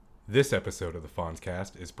This episode of the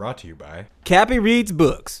Fonzcast is brought to you by Cappy Reads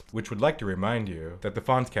Books, which would like to remind you that the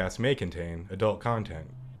Fonzcast may contain adult content.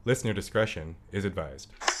 Listener discretion is advised.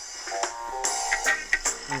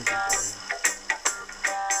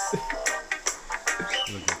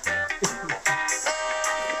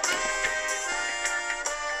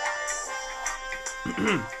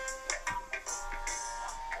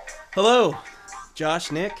 Hello,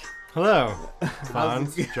 Josh, Nick. Hello,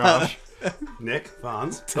 Fonz, Josh, Nick,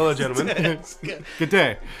 Fonz. Hello, gentlemen. Good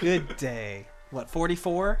day. Good day. What,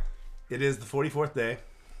 44? It is the 44th day.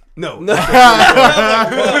 No.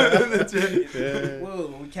 That's right.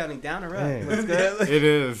 Whoa, are we counting down or up? Hey. Let's go. It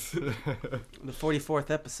is. The 44th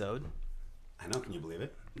episode. I know, can you believe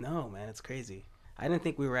it? No, man, it's crazy. I didn't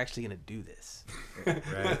think we were actually going to do this.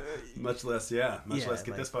 Right. Much less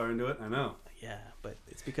get this far into it. I know. Yeah, but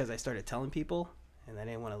it's because I started telling people, and I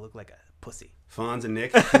didn't want to look like a pussy. Fonz and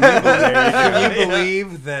Nick, can you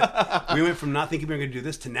believe that we went from not thinking we were going to do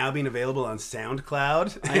this to now being available on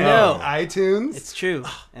SoundCloud? I know. iTunes? It's true.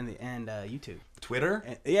 And YouTube. Twitter?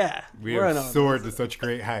 Yeah. We have soared to such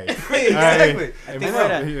great heights. Exactly.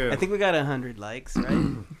 I think we got 100 likes,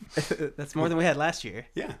 right? That's more than we had last year.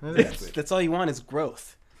 Yeah. That's all you want is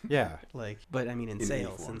growth. Yeah. But I mean in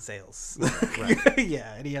sales. Right.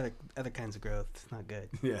 Yeah, any other kinds of growth, it's not good.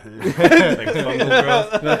 Yeah. Like fungal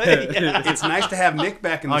growth. Yeah. It's nice to have Nick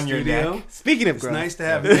back in the studio. Speaking of it's growth. Nice to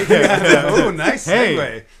have Nick back. Oh, nice segue.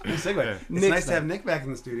 Hey. Nice segue. It's Nick's nice to back. have Nick back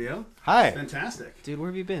in the studio. Hi. Fantastic. Dude, where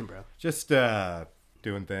have you been, bro? Just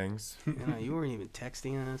doing things. You weren't even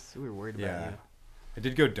texting us. We were worried about Yeah. you. I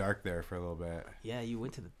did go dark there for a little bit. Yeah, you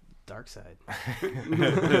went to the dark side.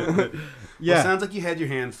 Yeah. Well, sounds like you had your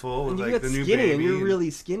hands full with And you like got the new skinny, baby. and you're really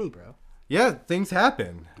skinny, bro. Yeah, things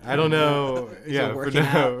happen. I don't know. Yeah, working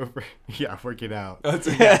yeah, working out.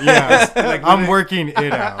 Yeah. Yeah, Like, I'm working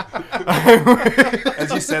it out.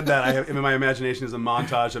 As you said that, I have in my imagination is a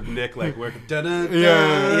montage of Nick like working. Yeah.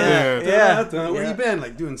 Where you been?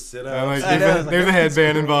 Like doing sit-ups. Like, I know, there's a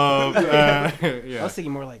headband involved. I Yeah. was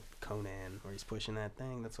thinking more like Conan, where he's pushing that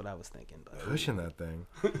thing. That's what I was thinking. But Pushing that thing.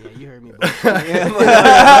 yeah, you heard me.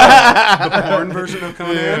 The porn version of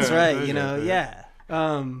Conan. Yeah. That's right. Okay. Yeah.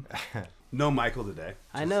 No Michael today.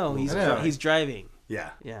 I know he's I know. he's driving.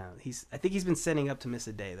 Yeah. Yeah, I think he's been setting up to miss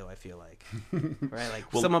a day though. I feel like, right?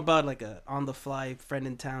 Like Well- someone bought like a on the fly friend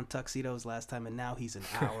in town tuxedos last time, and now he's an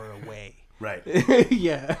hour away. Right.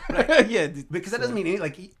 Yeah, yeah. Because that doesn't mean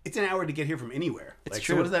like it's an hour to get here from anywhere. It's like,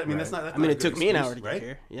 true. So what does that mean? Right. That's not. That's I mean, not a it good took me an excuse, hour to right? get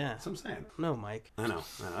here. Yeah. That's what I'm saying. No, Mike. I know.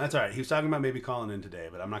 That's all right. He was talking about maybe calling in today,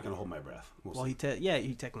 but I'm not going to hold my breath. Well, he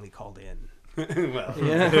technically called in. Well,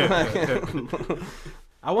 Yeah.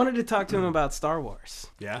 I wanted to talk to him about Star Wars.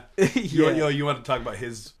 yeah. Yeah. You want to talk about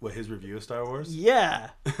his review of Star Wars? Yeah.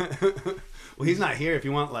 Well, he's not here. If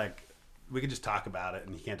you want, like, we could just talk about it,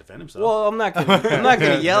 and he can't defend himself. Well, I'm not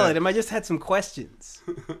gonna yell at him. I just had some questions.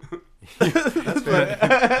 That's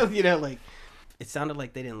fair. Like it sounded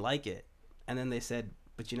like they didn't like it, and then they said,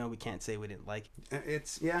 "But we can't say we didn't like it."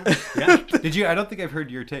 It's yeah. Did you? I don't think I've heard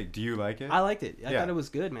your take. Do you like it? I liked it. I Yeah. thought it was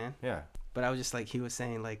good, man. Yeah. But I was just like, he was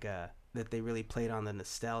saying like that they really played on the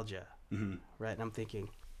nostalgia, right? And I'm thinking,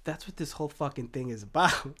 that's what this whole fucking thing is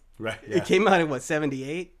about. Right. It Yeah. came out in what,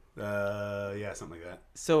 78? Yeah, something like that.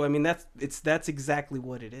 So I mean, that's exactly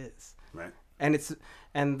what it is. Right. And it's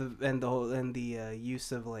the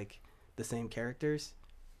use of like the same characters.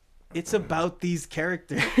 It's about these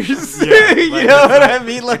characters. Yeah, You know what I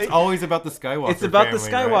mean? Like It's always about the Skywalker. it's about the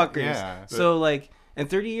family, right? Skywalkers. Yeah. So like, and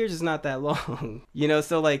 30 years is not that long.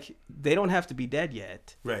 So like they don't have to be dead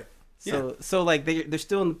yet. Right. So like they're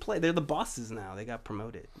still in the play. They're the bosses now. They got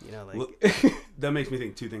promoted. Well, that makes me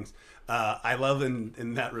think two things. I love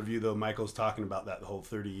in that review though, Michael's talking about that whole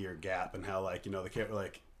 30-year gap and how like the character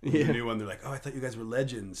like the new one. They're like, oh, I thought you guys were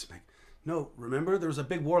legends. Like, no, remember there was a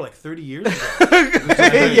big war like 30 years ago.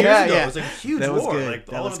 It was like a huge That was war, good. like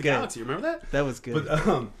That all was over the good. galaxy. Remember that? That was good.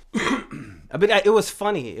 But It was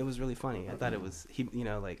funny. It was really funny. I thought it was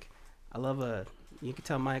like I love you can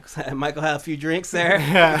tell Michael had a few drinks there,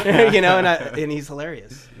 and he's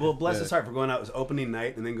hilarious. well, bless his heart for going out. It was opening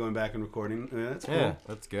night and then going back and recording. That's cool. Yeah,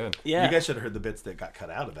 that's good. Yeah, You guys should have heard the bits that got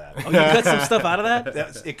cut out of that. Oh, you cut some stuff out of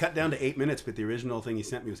that? It cut down to 8 minutes, but the original thing he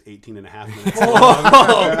sent me was 18 and a half minutes.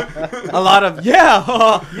 A lot of yeah.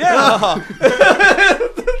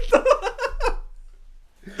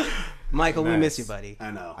 Michael, we miss you, buddy.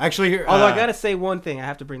 I know. Actually, here. Although I gotta say one thing, I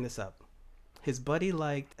have to bring this up. His buddy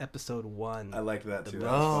liked episode 1. I liked that too. That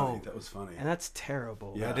Oh. was funny. That was funny. And that's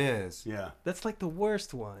terrible. Yeah, it is. Yeah. That's like the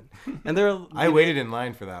worst one. And they're I waited in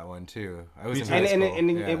line for that one too. I was in high and school.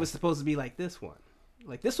 and Yeah. it was supposed to be like this one.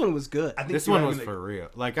 Like this one was good. I think This you're one right, was like, for real.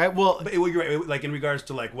 But you're right. Like in regards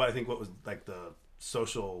to like what like the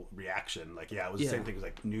social reaction. Like it was the same thing as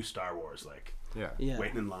like new Star Wars. Like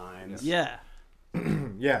waiting in lines. Yeah.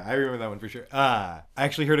 Yeah, I remember that one for sure. I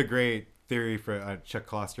actually heard a great theory for Chuck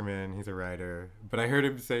Klosterman. He's a writer, but I heard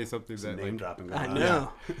him say something that Name dropping. Going I on.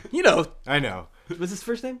 know. You know. I know. Was his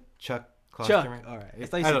first name? Chuck Chuck. Klosterman. All right. I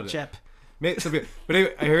thought you said Chep. But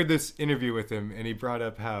anyway, I heard this interview with him, and he brought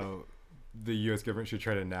up how the U.S. government should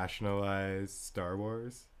try to nationalize Star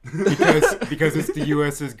Wars because it's the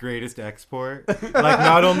U.S.'s greatest export. Like,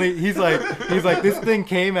 not only he's like this thing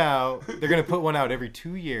came out, they're gonna put one out every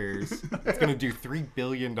 2 years. It's gonna do $3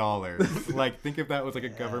 billion. Like, think if that was like a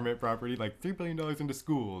government property, like $3 billion into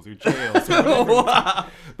schools or jails. Or whatever. Wow.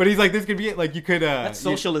 But he's like, this could be it. Like, you could. That's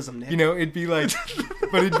socialism, Nick. You know, it'd be like,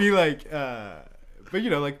 but it'd be like, but you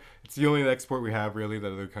know, like. It's the only export we have, really,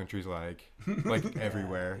 that other countries like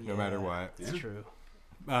everywhere, no matter what. That's true.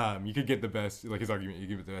 You could get the best, like his argument, you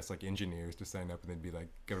could get the best, like, engineers to sign up and they'd be, like,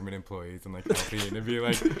 government employees and, like, healthy, and it'd be,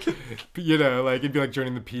 like, you know, like, it'd be, like,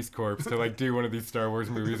 joining the Peace Corps to, like, do one of these Star Wars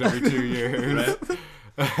movies every 2 years.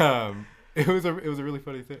 Right. It was a really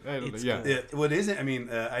funny thing. I don't know. Yeah. What is it? I mean,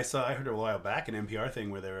 I heard a while back an NPR thing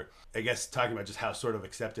where they were, I guess, talking about just how sort of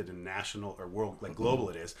accepted and national or world, like global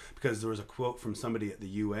it is, because there was a quote from somebody at the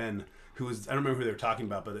UN who was, I don't remember who they were talking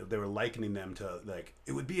about, but they were likening them to, like,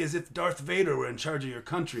 it would be as if Darth Vader were in charge of your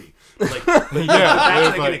country. Like, that's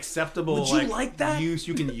like an acceptable, would you like that? use.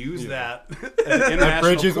 You can use that as an international That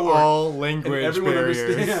bridges court, all language everyone barriers.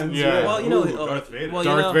 understands. Yeah. Well, you know, Darth Vader. well,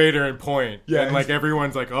 Darth Vader and point. Yeah. And, like,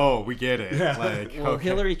 everyone's like, oh, we get it. Yeah. Like, Well, okay.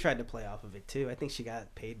 Hillary tried to play off of it too. I think she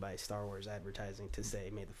got paid by Star Wars advertising to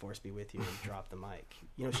say "May the Force be with you" and drop the mic.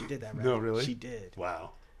 You know, she did that, right? No, really? She did.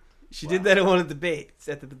 Wow. She did that at one of the debates.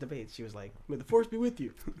 At the debates, she was like, "May the Force be with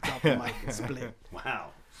you." Drop the mic and split.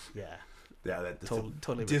 Wow. Yeah. Yeah, that's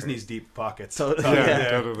Totally Disney's deep pockets. Totally. Yeah,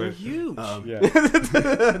 Yeah. totally. They're huge.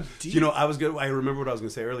 Yeah. You know, I remember what I was going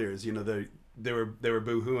to say earlier. Is, you know, they were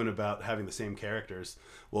boo-hooing about having the same characters.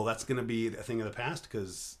 Well, that's going to be a thing of the past,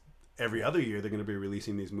 because every other year they're going to be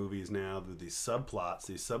releasing these movies now, these subplots,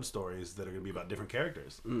 these sub-stories that are going to be about different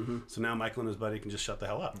characters. Mm-hmm. So now Michael and his buddy can just shut the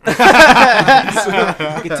hell up.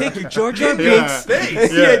 You can take your Jar Jar Binks.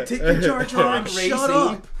 Yeah, take your Jar Jar and shut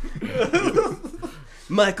up.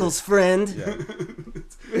 Michael's friend. Yeah.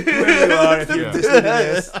 Where you are if you listen to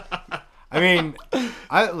this. I mean,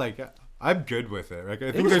 I'm good with it. Like,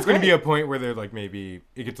 I think there's going to be a point where they're like, maybe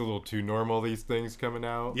it gets a little too normal, these things coming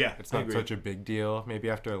out. Yeah, it's not such a big deal. Maybe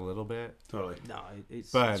after a little bit. Totally. No,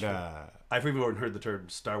 it's. But I've even heard the term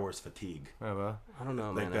Star Wars fatigue. oh, well. I don't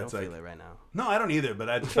know, Like, man. I don't that's like- feel it right now. No, I don't either. But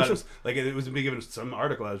I just thought it was like it was big in some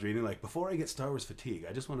article I was reading. Like, before I get Star Wars fatigue,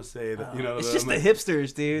 I just want to say that It's just the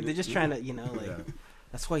hipsters, dude. They're just trying to, you know, like. Yeah.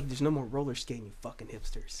 That's why there's no more roller skating, you fucking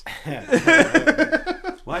hipsters.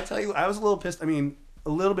 Well, I tell you, I was a little pissed. I mean, a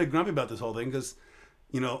little bit grumpy about this whole thing because,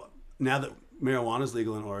 you know, now that marijuana is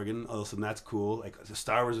legal in Oregon, all of a sudden that's cool. Like,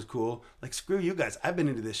 Star Wars is cool. Like, screw you guys. I've been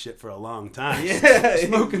into this shit for a long time. Yeah.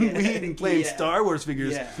 Smoking weed and playing Yeah. Star Wars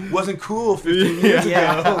figures Yeah. wasn't cool 15 years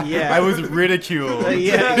ago. Yeah. I was ridiculed.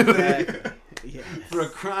 Yeah, exactly. Yeah. For a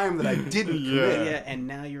crime that I didn't Yeah. commit. Yeah, and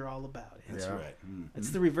now you're all about it. That's Yeah. right. That's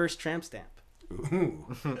the reverse tramp stamp. Ooh.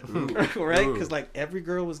 Right? Ooh. Because, like, every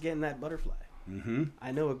girl was getting that butterfly. Mm-hmm.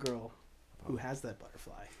 I know a girl who has that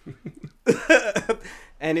butterfly.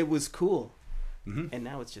 And it was cool. Mm-hmm. And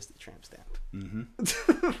now it's just a tramp stamp.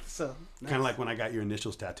 Mm-hmm. So, Kind of like when I got your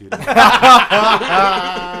initials tattooed. well,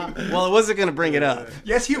 I wasn't going to bring it up.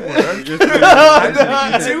 Yes, you were. I beat you to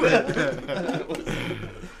it.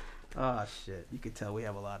 Oh, shit. You could tell we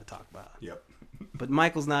have a lot to talk about. Yep. But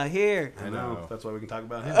Michael's not here. I know. know. That's why we can talk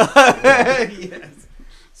about him. Yes.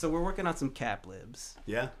 So we're working on some cap libs.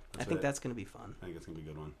 Yeah. I think that's going to be fun. I think it's going to be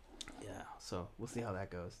a good one. Yeah. So we'll see how that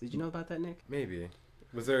goes. Did you know about that, Nick? Maybe.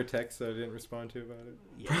 Was there a text that I didn't respond to about it?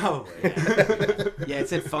 Yeah. Probably. Yeah,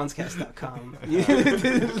 it's at fonzcast.com.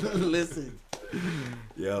 Listen.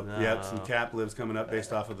 Yep. No. Yep. Some cap libs coming up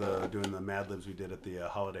based off of doing the Mad Libs we did at the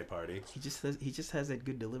holiday party. He just has that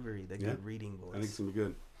good delivery, that good reading voice. I think it's going to be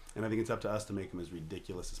good. And I think it's up to us to make them as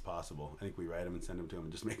ridiculous as possible. I think we write them and send them to him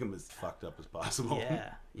and just make them as fucked up as possible.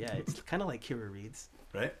 Yeah. It's kind of like Kira reads.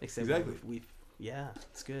 Right? Except Exactly. yeah,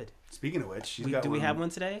 it's good. Speaking of which, she's Do got we have one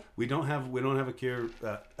today? We don't have Akira.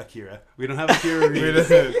 We don't have Akira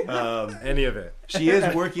reads. Any of it. She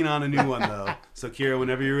is working on a new one though. So Kira,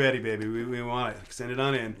 whenever you're ready, baby, we want it. Send it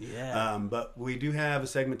on in. Yeah. But we do have a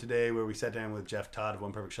segment today where we sat down with Geoff, Todd of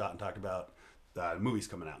One Perfect Shot and talked about movies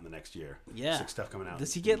coming out in the next year. Yeah. Sick stuff coming out.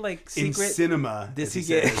 Does he get like in secret cinema? Does he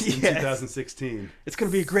says, get in yes. 2016? It's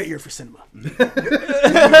gonna be a great year for cinema. You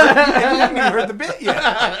haven't even heard the bit yet.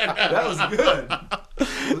 That was good.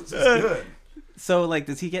 That was just good. So like,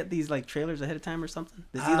 does he get these like trailers ahead of time or something?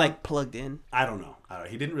 Does he like plugged in? I don't know.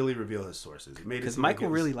 He didn't really reveal his sources. Because Michael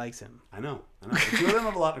really likes him. I know. The two of them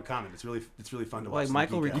have a lot in common. It's really fun to watch. Like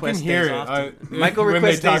Michael geek out. requests hear days it, off. Michael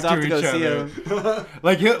requests days off to go see him.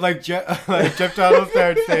 like Jeff Donald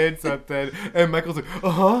starts saying something, and Michael's like,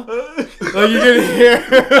 like you can hear.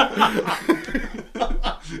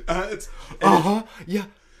 Yeah.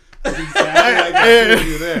 That's exactly like I told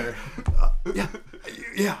you there.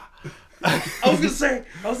 Yeah. I was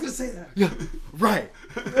gonna say that. Yeah. Right.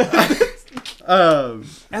 And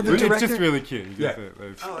the it's director? just really cute. You Yeah. get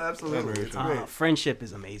it. Oh, absolutely. It's great. Friendship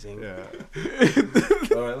is amazing. Yeah.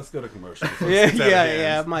 All right, let's go to commercial.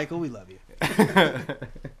 Yeah. Michael, we love you.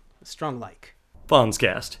 Strong like.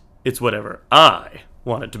 Fonzcast. It's whatever I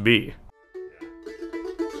want it to be.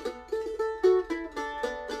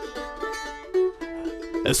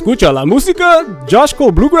 Escucha la música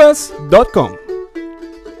joshcobluegrass.com.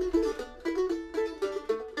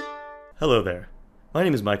 Hello there. My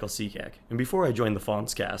name is Michael Seacak, and before I joined the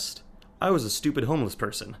Fonzcast, I was a stupid homeless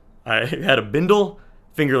person. I had a bindle,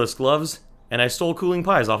 fingerless gloves, and I stole cooling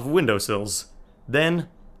pies off of windowsills. Then,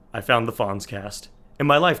 I found the Fonzcast, and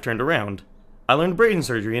my life turned around. I learned brain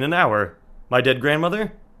surgery in an hour. My dead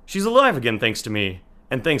grandmother? She's alive again thanks to me,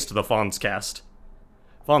 and thanks to the Fonzcast.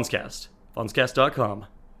 Fonzcast. Fonzcast.com.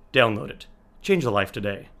 Download it. Change a life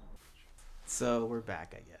today. So we're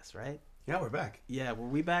back, I guess, right? Yeah, we're back. Yeah, were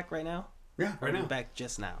we back right now? Yeah, right now. We're back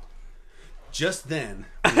just now. Just then.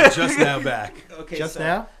 We're just now back. Okay, Just so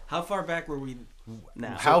now? How far back were we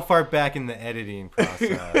now? How far back in the editing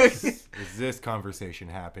process is this conversation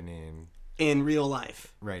happening in real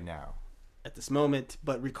life right now? at this moment,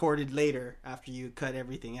 but recorded later after you cut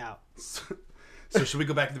everything out. So should we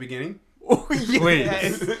go back to the beginning? Oh,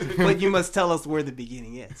 yes. But you must tell us where the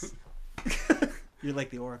beginning is. You're like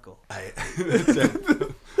the Oracle.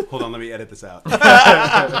 Hold on, let me edit this out.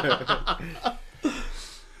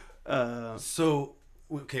 So,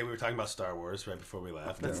 okay, we were talking about Star Wars right before we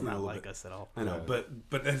left. That's not like us at all. I know, but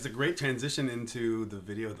it's a great transition into the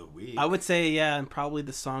video of the week. I would say, yeah, and probably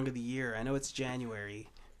the song of the year. I know it's January.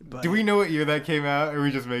 But Do we know what year that came out? Or are we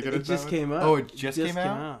just making it? It just came out. Oh, it just came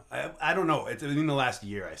out? I don't know. It's in the last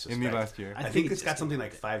year, I suspect. In the last year. I think it's got something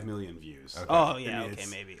like 5 million views. Okay. Oh, yeah, I mean, okay,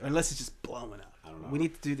 maybe. Unless it's just blowing up. I don't know. We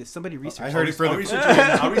need to do this. Somebody research. I heard it for I'll the research it right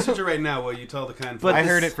now. I'll research it right now while you tell the kind. But I this-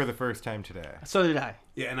 heard it for the first time today. So did I.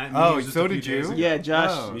 Yeah, and so did you? Yeah, Josh.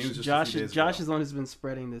 Oh. Me was just a Josh few is days Josh ago. is the one who's been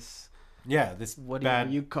spreading this. Yeah, this What bad.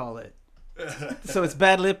 do you call it? So it's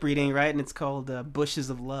bad lip reading, right? And it's called Bushes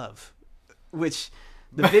of Love, which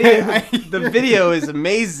the video is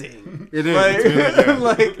amazing. It is. Like, It's really good.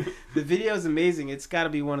 like the video is amazing. It's got to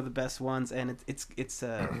be one of the best ones, and it's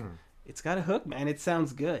got a hook, man. It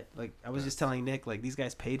sounds good. Like I was just telling Nick, like these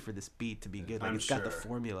guys paid for this beat to be good. Like it's got the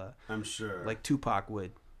formula. I'm sure. Like Tupac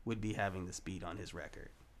would be having this beat on his record.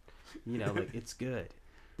 You know, like it's good.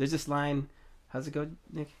 There's this line. How's it go,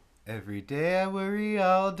 Nick? Every day I worry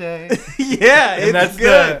all day. Yeah, And it's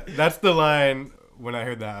good. That's the line. When I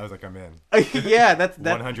heard that, I was like, I'm in. Yeah, that's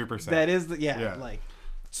 100%. That is the Yeah. like.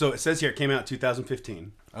 So it says here it came out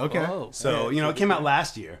 2015. Okay. Oh, So it came out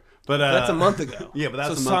last year, but that's a month ago. Yeah, but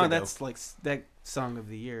that's so a month ago. That's like that song of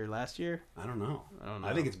the year last year. I don't know. I don't know.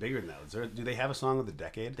 I think it's bigger than that. Do they have a song of the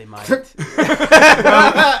decade? They might.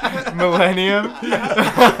 Millennium.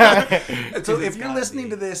 So if you're gotta listening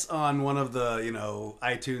be. to this on one of the,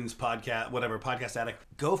 iTunes podcast, whatever, Podcast Addict,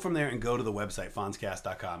 go from there and go to the website,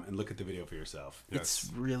 fonzcast.com, and look at the video for yourself. It's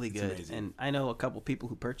really good, amazing. and I know a couple people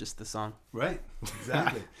who purchased the song. Right.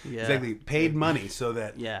 Exactly. Yeah. Exactly. Paid money so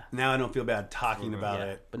that Yeah. now I don't feel bad talking about Yeah,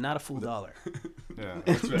 it. but not a full dollar. Yeah.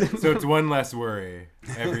 So it's one less worry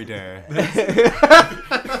every day.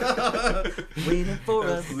 Waiting for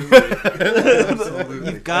us.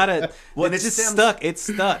 Absolutely. You've got it. Well, It's it just stems- stuck. It's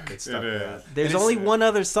stuck. It's stuck. It Yeah. is. There's And only it's- one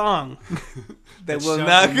other song that That we're shall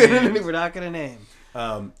not be gonna named. we're not gonna name.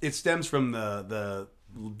 It stems from the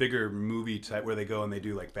bigger movie type where they go and they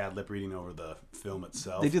do like bad lip reading over the film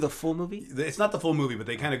itself. They do the full movie. It's not the full movie, but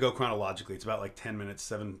they kind of go chronologically. It's about like 10 minutes,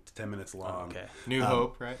 7 to 10 minutes long. Oh, okay. New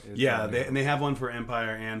Hope, right? It's Yeah, called New Hope. and they have one for Empire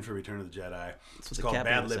and for Return of the Jedi. It's what the called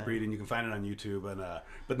Captain Bad was Lip saying. Reading. You can find it on YouTube, and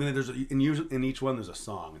but then there's in each one there's a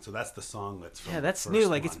song, and so that's the song that's from Yeah, that's the new. first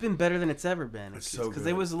Like it's one. been better than it's ever been. It's so because good.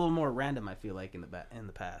 it was a little more random. I feel like in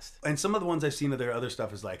the past. And some of the ones I've seen of their other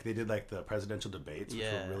stuff is like they did like the presidential debates, which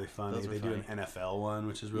Yeah, were really funny. those were They do funny. an NFL one. one,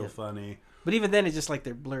 which is real funny. But even then, it's just like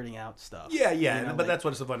they're blurting out stuff. Yeah, You know, but like, that's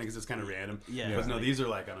what's so funny because it's kind of random. Yeah. But no, these are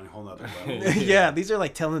like on a whole nother level. yeah, these are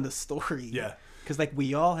like telling the story. Yeah. Because like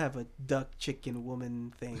we all have a duck, chicken,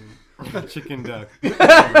 woman thing. Chicken duck.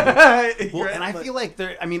 Well, and I feel like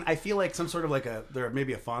I feel like some sort of like they're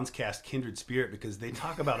maybe a Fonzs cast kindred spirit because they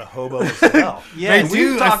talk about a hobo as well. Yeah, They do,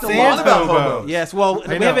 we've talked a sand lot about hobo. hobos. Yes, well, I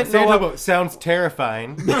we know. haven't. Sand hobo sounds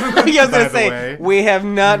terrifying. I was by gonna the say way. we have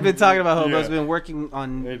not been talking about hobos. Yeah. We've been working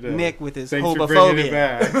on They did. Nick with his Thanks for bringing it hobophobia.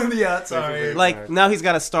 back. Yeah, sorry. Like now he's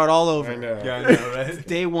got to start all over. I know. Yeah, I know, right?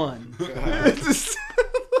 Day one.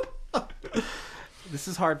 This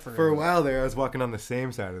is hard for For a him. while there, I was walking on the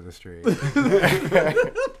same side of the street.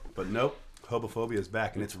 But nope, hobophobia is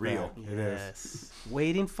back and it's real. It is. Yes.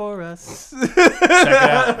 Waiting for us. Check it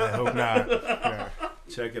out. I hope not. Yeah.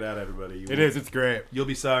 Check it out, everybody. It is. It's great. You'll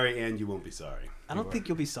be sorry and you won't be sorry. I don't think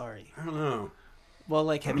you'll be sorry. I don't know. Well,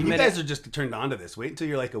 like, have you You met guys are just turned on to this. Wait until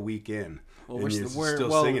you're like a week in. Well, and you're we're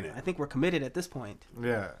still singing it. I think we're committed at this point.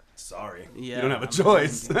 Yeah. Sorry. Yeah, You don't have a I'm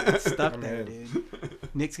choice. stuck I'm there, in. dude.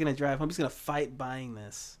 Nick's gonna drive home. He's gonna fight buying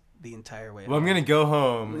this the entire way. Well, I'm home. gonna go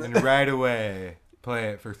home and right away play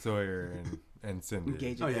it for Sawyer and Cindy.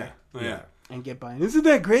 engage it Oh, yeah. there Oh, yeah. and get buying. Isn't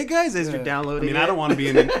that great, guys? As you're Yeah. I downloading. mean, it. I don't want to be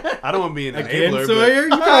an Again, enabler, Sawyer? You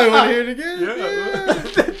probably want to hear it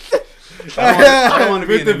again. but I don't want to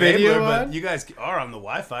be With an the enabler, video but on? you guys are on the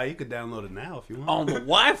Wi-Fi. You could download it now if you want. on the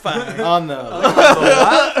Wi-Fi. On the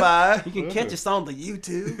Wi-Fi. You can catch us on the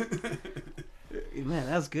YouTube. Man,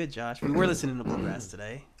 that was good, Josh. We were listening to Bluegrass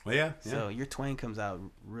today. Well, yeah. So your twang comes out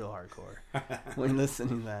real hardcore when you're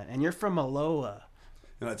listening to that. And you're from Aloha.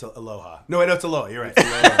 No, it's Aloha. No, wait, no, it's Aloha. You're right.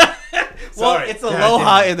 Aloha. Well, Sorry. it's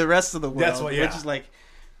Aloha in the rest of the world. That's what- yeah.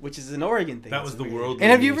 which is an Oregon thing. That It's was the weird. world.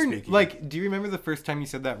 And have you ever, speaking. like, do you remember the first time you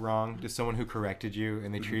said that wrong to someone who corrected you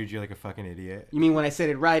and they treated you like a fucking idiot? You mean when I said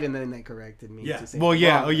it right and then they corrected me? Yeah. To say Well, it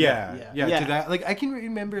yeah, wrong? oh, yeah. Yeah. Yeah, to that. Like, I can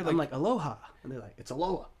remember, I'm like, Aloha. And they're like, it's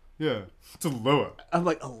Aloha. yeah, it's a Loa. I'm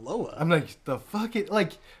like, Aloha? I'm like, the fuck it?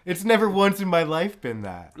 Like, it's never once in my life been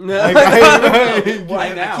that. No. Like,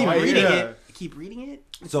 Why now? I keep Why reading yeah. it. I keep reading it.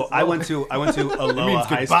 So I went to It Aloha means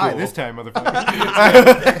High goodbye School. this time,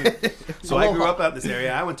 motherfucker. So I grew up out in this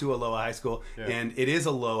area. I went to Aloha High School, Yeah. and it is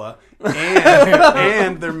Aloha,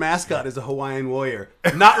 and their mascot is a Hawaiian warrior.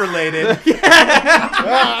 Not related.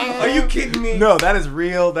 Are you kidding me? No, that is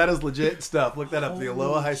real. That is legit stuff. Look that up. The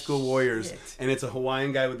Aloha Holy High School Warriors, shit. and it's a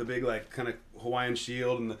Hawaiian guy with the big like kind of Hawaiian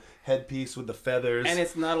shield and the headpiece with the feathers. And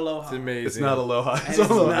it's not Aloha. It's amazing. It's not Aloha. It's it's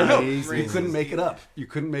Aloha. not I know. amazing. You couldn't make it up. You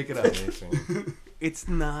couldn't make it up. Amazing. It's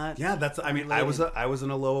not Yeah, that's. I mean, I was an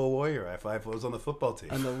Aloha warrior. I was on the football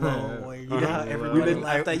team. an Aloha warrior. You know how We everybody didn't-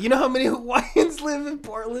 laughed at. You know how many Hawaiians live in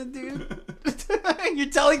Portland, dude? You're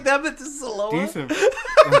telling them that this is Aloha? Decent.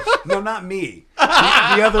 No, not me.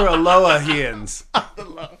 The other Alohahians.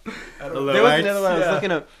 There was another one I was Yeah.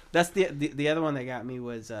 looking up. That's the other one that got me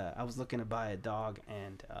was I was looking to buy a dog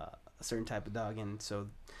and a certain type of dog, and so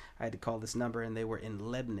I had to call this number, and they were in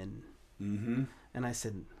Lebanon. Mm-hmm. And I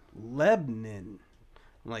said, Lebanon.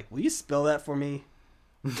 I'm like, will you spell that for me?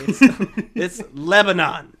 It's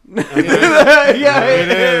Lebanon. Yeah, it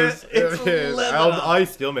is. It's It is. Lebanon. I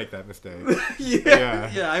still make that mistake.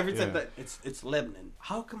 Yeah, Yeah. every time Yeah. that it's Lebanon.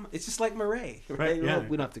 How come it's just like Murray, right? Right, yeah.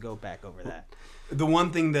 We don't have to go back over that. The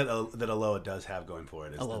one thing that Aloha does have going for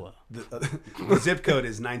it is Aloha. the zip code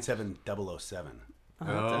is 97007.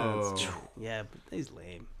 Oh. Yeah, but he's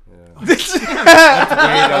lame. Yeah.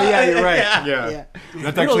 Oh yeah, you're right. Yeah. That's We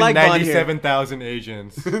don't actually like Bond here. 97,000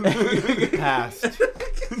 agents passed.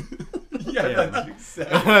 Yeah,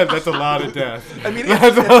 That's a lot of death. I mean,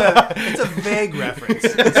 it's a vague reference.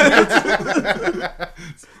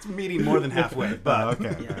 It's meeting more than halfway, but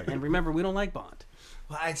Okay. Yeah, and remember, we don't like Bond.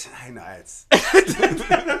 well, I know it's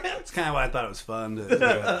kind of why I thought it was fun. You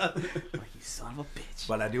son of a bitch.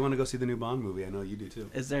 But I do want to go see the new Bond movie. I know you do too.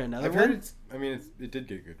 Is there another I've one? heard it's. I mean, it did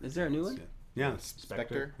get good. Is there a new one? Yeah,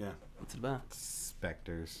 Spectre? Yeah, What's it about?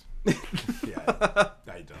 Specters. yeah.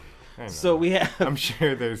 I don't. I don't So know. we have. I'm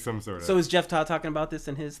sure there's some sort of. So is Jeff Todd talking about this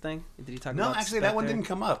in his thing? Did he talk No, about actually, that one Spectre? didn't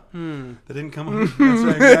come up. Hmm. That didn't come up. That's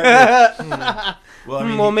right. Exactly. Well, I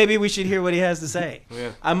mean, Well, maybe we should hear what he has to say.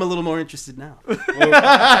 Yeah. I'm a little more interested now. all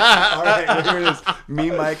right, well, here it is.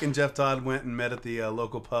 Me, Mike, and Jeff Todd went and met at the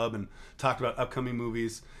local pub and talked about upcoming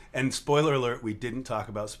movies. And spoiler alert, we didn't talk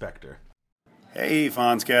about Spectre. Hey,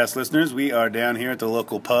 Fonzcast listeners. We are down here at the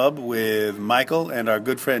local pub with Michael and our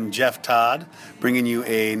good friend Jeff Todd, bringing you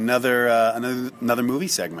another movie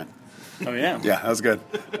segment. Oh, yeah. Yeah, that was good.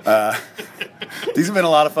 These have been a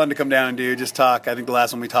lot of fun to come down and do, just talk. I think the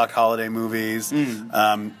last one we talked holiday movies.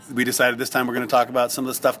 We decided this time we're going to talk about some of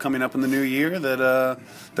the stuff coming up in the new year that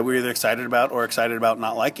we're either excited about or excited about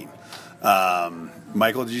not liking.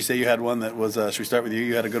 Michael, did you say you had one that was, should we start with you?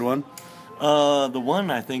 You had a good one? The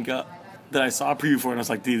one I think that I saw a preview for, and I was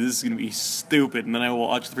like, dude, this is going to be stupid. And then I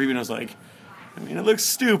watched the preview, and I was like, I mean, it looks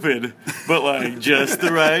stupid, but like just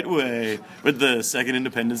the right way. But the second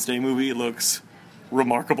Independence Day movie, it looks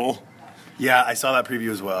remarkable. Yeah, I saw that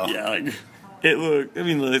preview as well. Yeah, like it looked. I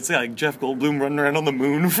mean, it's like Jeff Goldblum running around on the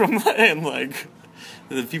moon and like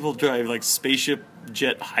the people drive like spaceship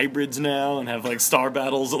jet hybrids now and have like star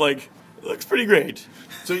battles. Like it looks pretty great.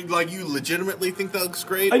 So, like, you legitimately think that looks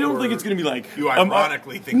great? I don't think it's gonna be like you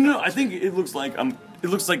ironically think. No, I think it looks like it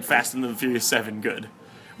looks like Fast and the Furious 7 good.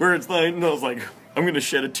 Where it's like, no, it's like, I'm going to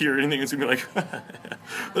shed a tear or anything. It's going to be like,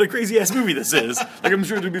 what a crazy-ass movie this is. Like, I'm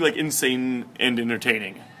sure it'll be, like, insane and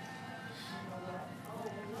entertaining.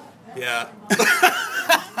 Yeah.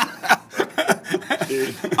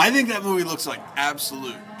 I think that movie looks like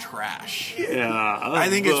absolute trash. Yeah. I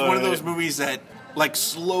think it's one of those movies that, like,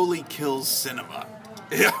 slowly kills cinema.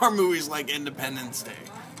 There are movies like Independence Day.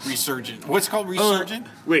 Resurgent. What's called Resurgent?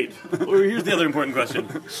 Wait. Well, here's the other important question.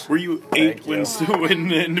 Were you 8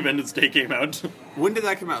 when Independence Day came out? When did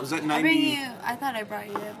that come out? Was that 90? I thought I brought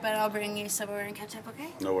you it, but I'll bring you somewhere and catch up, okay?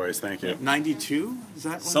 No worries, thank you. 92? Is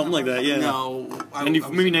that Something like that, yeah. No.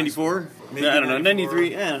 Maybe 94? Maybe I don't know. 94.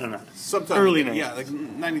 93? I don't know. Sometime, early 90s. Yeah, like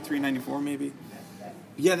 93, 94 maybe.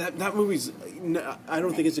 Yeah, that movie's... I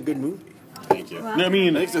don't think it's a good movie. Thank you. Well, No, I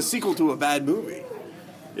mean, I think it's a sequel to a bad movie.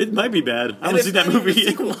 it might be bad. I haven't seen that movie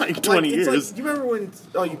in like 20 years. Like, do you remember when...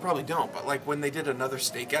 Oh, you probably don't, but like when they did Another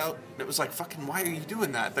Stakeout, it was like, fucking, why are you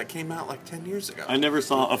doing that? That came out like 10 years ago. I never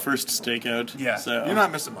saw a first Stakeout. Yeah, So. you're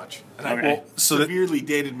not missing much. And Okay. I severely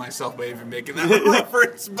dated myself by even making that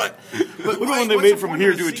reference, but Look at why- when they what's made the From point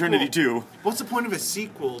Here of a to Eternity sequel? 2. What's the point of a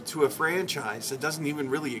sequel to a franchise that doesn't even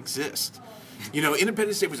really exist? You know,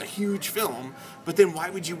 Independence Day was a huge film, but then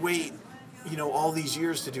why would you wait, you know, all these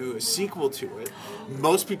years to do a sequel to it?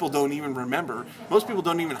 Most people don't even remember. Most people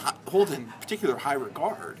don't even hold in particular high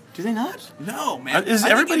regard. Do they not? No, man. Is I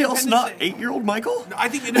think everybody else not Independence Day- 8-year-old Michael? No, I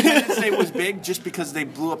think Independence Day was big just because they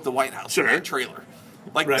blew up the White House in that trailer.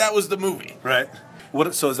 Like, Right. that was the movie. Right.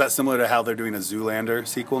 So is that similar to how they're doing a Zoolander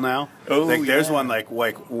sequel now? Oh, like, there's yeah.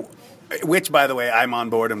 one which, by the way, I'm on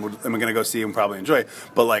board and I'm going to go see and probably enjoy.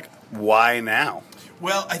 But like, why now?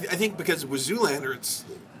 Well, I think because with Zoolander,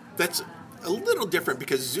 that's a little different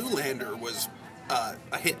because Zoolander was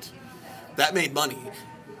a hit. That made money,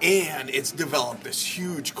 and it's developed this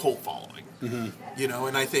huge cult following. Mm-hmm. You know,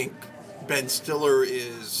 and I think Ben Stiller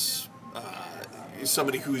is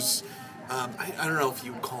somebody who's, I don't know if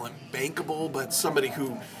you would call him bankable, but somebody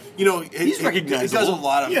who, you know, He's recognizable. He does a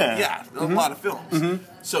lot of, Yeah. a lot of films.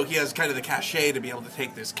 So he has kind of the cachet to be able to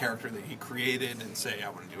take this character that he created and say, I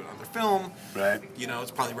want to do another film. Right. You know,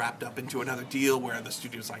 it's probably wrapped up into another deal where the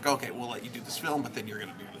studio's like, okay, we'll let you do this film, but then you're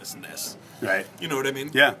going to do this and this. Right. You know what I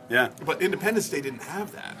mean? Yeah, yeah. But Independence Day didn't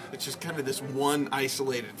have that. It's just kind of this one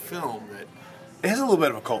isolated film that... It has a little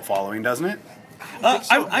bit of a cult following, doesn't it?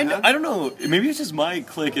 I don't know. Maybe it's just my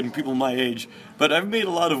clique and people my age, but I've made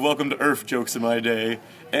a lot of Welcome to Earth jokes in my day,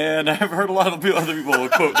 and I've heard a lot of other people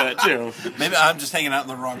quote that too. Maybe I'm just hanging out in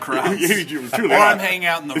the wrong crowd. You truly Or are. I'm hanging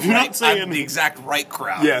out in the If you're not right, saying- I'm the exact right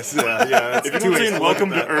crowd. Yes, yeah. If you're not saying Welcome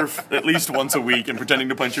to Earth at least once a week and pretending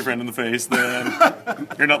to punch your friend in the face, then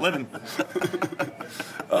you're not living.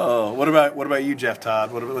 Oh, what about you, Jeff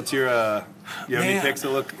Todd? What's your you have any Man. picks that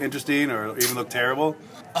look interesting or even look terrible?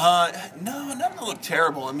 No, none of them look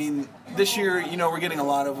terrible. I mean, this year, you know, we're getting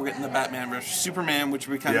the Batman vs Superman, which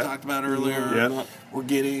we kind of Yeah. talked about earlier. Yeah. We're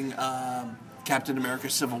getting Captain America: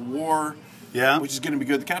 Civil War, Yeah. which is going to be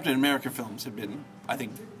good. The Captain America films have been, I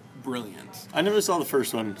think, brilliant. I never saw the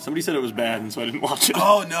first one. Somebody said it was bad, and so I didn't watch it.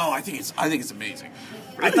 Oh no, I think it's amazing.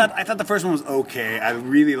 I thought the first one was okay. I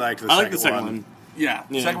really liked the I second like the second one. Yeah,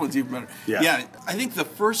 the Yeah. second one's even better. Yeah. I think the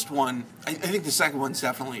first one, I think the second one's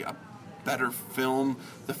definitely a better film.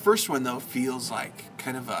 The first one, though, feels like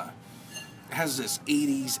kind of it has this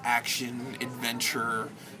 80s action adventure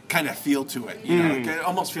kind of feel to it. You know, it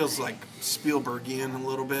almost feels like Spielbergian a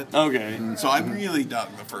little bit. Okay. So I really dug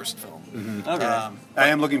the first film. Okay. I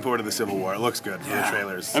am looking forward to the Civil War. It looks good from the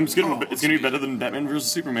trailers. It's gonna be better than Batman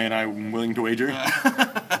vs Superman. I'm willing to wager.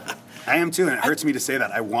 I am too, and it hurts me to say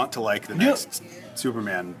that. I want to like the next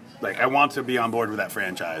Superman. Like, I want to be on board with that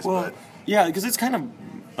franchise, but Yeah, because it's kind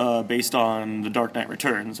of based on The Dark Knight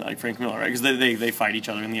Returns, like Frank Miller, right? Because they fight each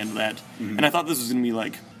other in the end of that. And I thought this was going to be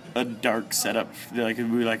like a dark setup. Like it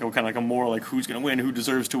would be like a kind of like a more like who's gonna win, who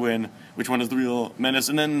deserves to win, which one is the real menace.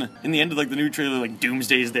 And then in the end of like the new trailer, like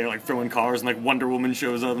Doomsday's there like throwing cars, and like Wonder Woman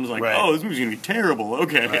shows up and is like, oh, this movie's gonna be terrible.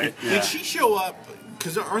 Okay. Right. Yeah. Did she show up?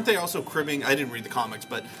 Because aren't they also cribbing? I didn't read the comics,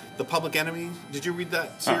 but the Public Enemy. Did you read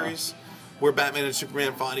that series where Batman and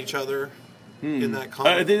Superman fought each other in that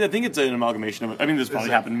comic? I think it's an amalgamation of it. I mean, this probably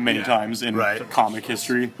happened many times in comic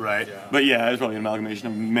history. Right. Yeah. But yeah, it's probably an amalgamation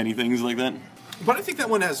of many things like that. But I think that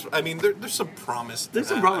one has. I mean, there's some promise. There's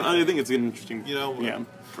some problem. I think it's an interesting. Yeah.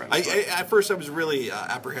 Premise, at first, I was really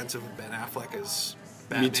apprehensive of Ben Affleck as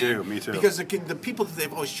Batman. Me too. Because the people that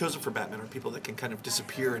they've always chosen for Batman are people that can kind of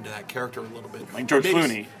disappear into that character a little bit. Like George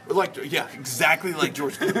Clooney. Exactly like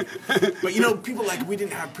George Clooney. But people like we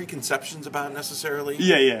didn't have preconceptions about it necessarily.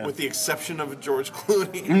 Yeah. With the exception of George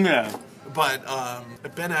Clooney. Yeah. But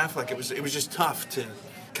Ben Affleck, it was just tough to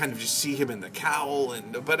kind of just see him in the cowl,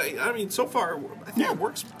 but I mean, so far I think it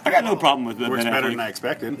works. I got no problem with it. Works Ben better Affleck. than I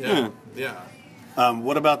expected. Yeah.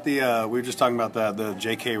 What about the? We were just talking about the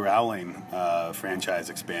J.K. Rowling franchise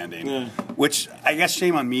expanding, which I guess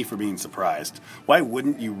shame on me for being surprised. Why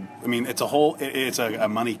wouldn't you? I mean, it's a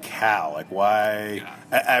money cow. Like why?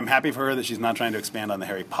 I'm happy for her that she's not trying to expand on the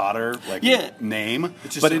Harry Potter name,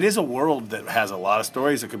 but it is a world that has a lot of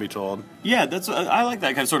stories that could be told. Yeah, I like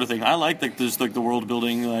that kind of sort of thing. I like there's like the world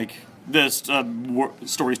building, like this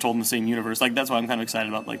stories told in the same universe. Like that's why I'm kind of excited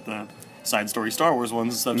about like the side story Star Wars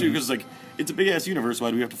ones and stuff too, because like it's a big ass universe.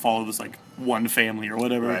 Why do we have to follow this like one family or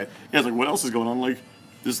whatever? Right. Yeah, it's like what else is going on? Like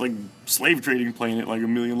this like slave trading planet like a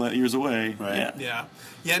million light years away. Right. Yeah,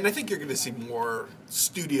 and I think you're going to see more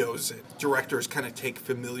studios and directors kind of take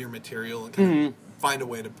familiar material and kind of find a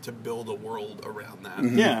way to build a world around that.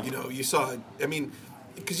 Yeah. You saw. I mean,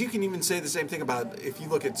 because you can even say the same thing about if you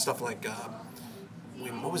look at stuff like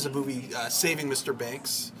what was the movie Saving Mr.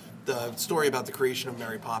 Banks. The story about the creation of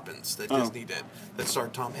Mary Poppins that Disney did, that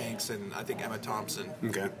starred Tom Hanks and I think Emma Thompson.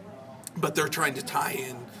 Okay. But they're trying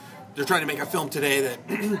to make a film today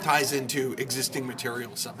that ties into existing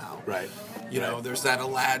material somehow. Right. There's that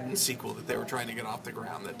Aladdin sequel that they were trying to get off the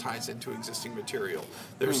ground that ties into existing material.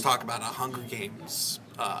 There's talk about another Hunger Games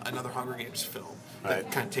film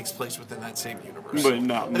that kind of takes place within that same universe. But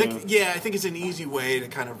not. I think it's an easy way to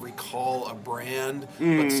kind of recall a brand,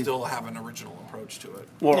 but still have an original approach to it.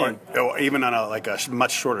 Or even on a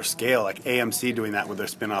much shorter scale, like AMC doing that with their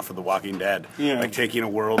spin-off of The Walking Dead. Yeah. Like taking a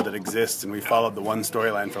world that exists, and we followed the one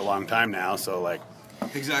storyline for a long time now, so like...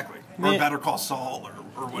 Exactly. Or Better Call Saul or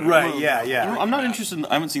whatever. Right, yeah. I'm not interested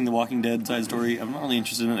I haven't seen The Walking Dead side story. I'm not really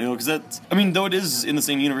interested in it, because that's... I mean, though it is in the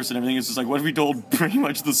same universe and everything, it's just like, what if we told pretty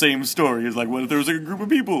much the same story? It's like, what if there was like a group of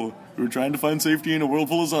people who were trying to find safety in a world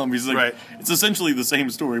full of zombies? It's like, it's essentially the same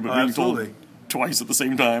story, but being told twice at the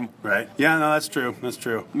same time. Right. Yeah, no, that's true.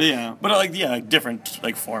 Yeah. But like different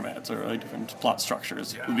like formats or like different plot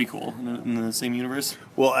structures would be cool in the same universe.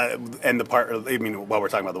 Well, and the part, I mean, while we're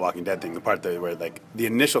talking about the Walking Dead thing, the part where like the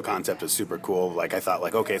initial concept is super cool. Like I thought,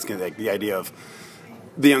 like okay, it's gonna like the idea of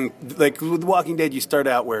the young, like with The Walking Dead, you start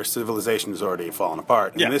out where civilization is already fallen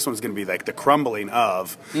apart, and this one's going to be like the crumbling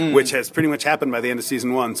of, which has pretty much happened by the end of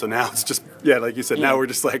season 1. So now it's just, like you said, now we're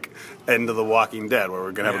just like end of The Walking Dead, where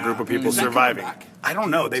we're going to have a group of people surviving. I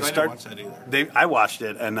don't know. They've started. I watched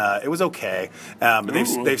it, and it was okay, but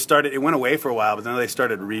they've started. It went away for a while, but then they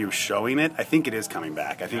started re-showing it. I think it is coming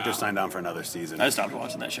back. I think they're signed on for another season. I stopped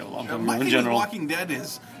watching that show a long time ago. My In thing general, with Walking Dead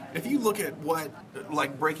is, if you look at what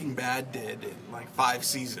like Breaking Bad did in like 5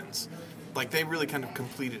 seasons, like they really kind of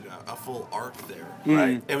completed a full arc there,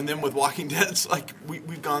 right? And then with Walking Dead, it's like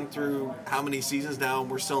we've gone through how many seasons now,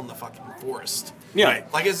 and we're still in the fucking forest. Yeah.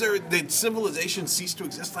 Right? Like, did civilization cease to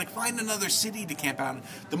exist? Like, find another city to camp out in.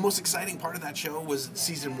 The most exciting part of that show was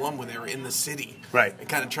season 1 when they were in the city, right? And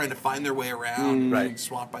kind of trying to find their way around, being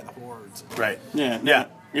swamped by the hordes, right? Yeah,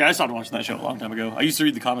 I stopped watching that show a long time ago. I used to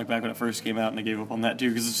read the comic back when it first came out, and I gave up on that too,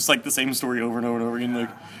 because it's just like the same story over and over and over again. Like,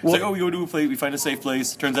 it's like, oh, we go to a place, we find a safe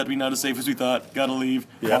place, turns out to be not as safe as we thought, gotta leave,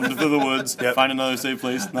 wander through the woods, find another safe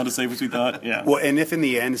place, not as safe as we thought, Well, and if in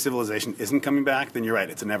the end civilization isn't coming back, then you're right,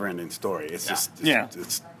 it's a never-ending story. It's just,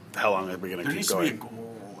 it's how long are we going to keep going? There needs to be a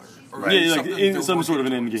goal, or like in some sort of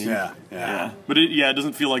an end game. Yeah. But it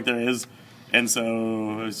doesn't feel like there is, and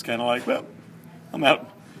so it's kind of like, well, I'm out.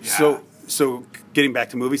 Yeah. So getting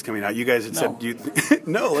back to movies coming out, you guys had said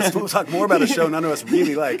let's talk more about a show none of us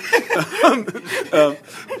really like.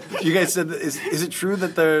 You guys said, is it true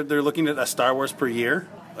that they're looking at a Star Wars per year,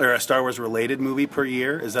 or a Star Wars related movie per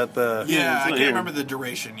year? Is that the? Yeah, I can't remember the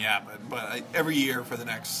duration. Yeah, but every year for the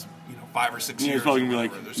next 5 or 6 Yeah, years. it's probably gonna be or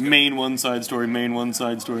whatever, like there's main one side story, main one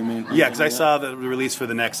side story, main. Yeah, because I saw the release for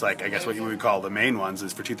the next, like, I guess what you would call the main ones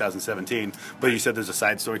is for 2017. But you said there's a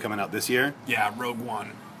side story coming out this year? Yeah, Rogue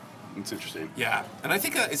One. It's interesting. Yeah, and I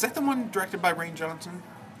think is that the one directed by Rian Johnson?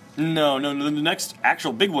 No. The next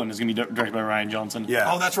actual big one is gonna be directed by Ryan Johnson.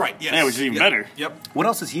 Yeah. Oh, that's right. Yes. Yeah, which is even Yep. better. Yep. What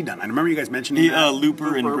else has he done? I remember you guys mentioning He, that.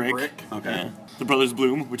 Looper and Looper, Brick. Okay. Yeah. The Brothers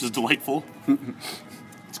Bloom, which is delightful.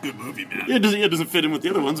 It's a good movie, man. Yeah, it doesn't fit in with the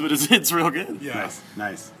other ones, but it's real good. Yeah.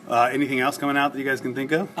 Nice. Anything else coming out that you guys can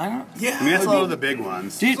think of? I don't. Yeah. I mean, that's a lot of the big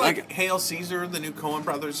ones. Dude, It's like Hail Caesar, the new Coen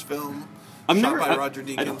Brothers film. Shot by Roger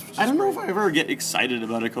Deakins. which I don't is know if great. I ever get excited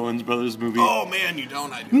about a Coen Brothers movie. Oh man, you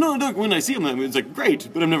don't. I do. No, when I see them, it's like great,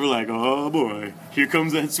 but I'm never like, oh boy, here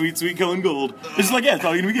comes that sweet, sweet Coen Gold. It's just like, yeah, it's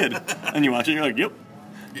probably gonna be good. And you watch it, and you're like, yep.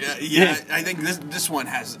 Yeah. I think this one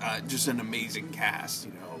has just an amazing cast.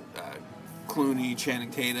 You know, Clooney,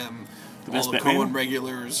 Channing Tatum, all best the Batman? Coen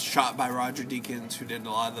regulars, shot by Roger Deakins, who did a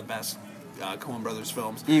lot of the best Coen Brothers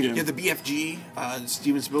films. Okay. You have the BFG,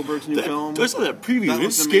 Steven Spielberg's new film. I saw that preview. That It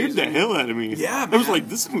looks scared the amazing. hell out of me. Yeah, I was man. like,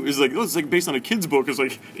 this movie is like, it's like based on a kid's book. I was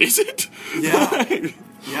like, is it? Yeah.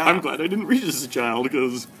 Yeah. I'm glad I didn't read it as a child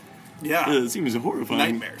because Yeah. it seems horrifying.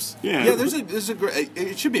 Nightmares. Yeah. Yeah. There's a great.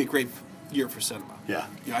 It should be a great year for cinema. Yeah.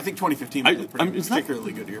 You know, I think 2015 was a it's not-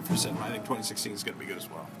 particularly good year for cinema. I think 2016 is going to be good as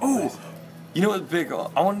well. Oh, you know what, big?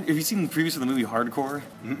 Have you seen the previews of the movie Hardcore?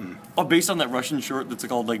 Mm-mm. Oh, based on that Russian short that's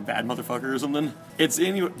called like Bad Motherfucker or something. It's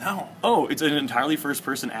No. Oh, it's an entirely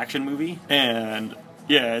first-person action movie, and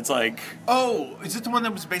yeah, it's like Oh, is it the one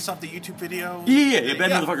that was based off the YouTube video? yeah,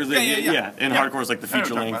 Bad Motherfucker's Yeah. and Hardcore's like the I know what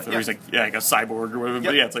feature you're talking length, about, or he's like like a cyborg or whatever.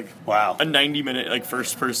 But yeah, it's like Wow. a 90-minute like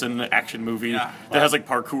first-person action movie Yeah. that has like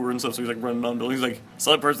parkour and stuff. So he's like running on buildings, like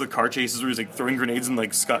some parts of the car chases where he's like throwing grenades and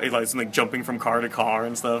like skylights and like jumping from car to car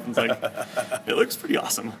and stuff. And it's like it looks pretty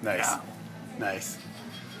awesome. Nice. Yeah. Nice.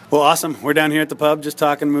 Well, awesome. We're down here at the pub just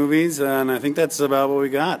talking movies, and I think that's about what we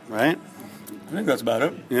got, right? I think that's about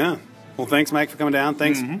it. Yeah. Well, thanks, Mike, for coming down.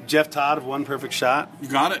 Thanks, Geoff Todd of One Perfect Shot. You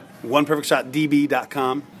got it.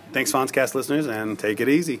 OnePerfectShotDB.com. Thanks, Fonzcast listeners, and take it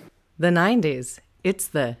easy. The 90s. It's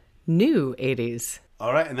the new 80s.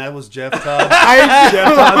 All right, and that was Geoff Todd.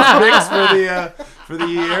 Geoff Todd's picks for the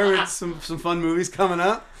year. It's some fun movies coming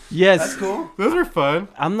up. Yes. That's cool. Those are fun.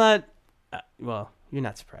 I'm not. Well, you're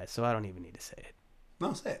not surprised, so I don't even need to say it.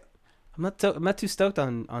 No, say it. I'm not too stoked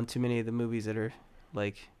on too many of the movies that are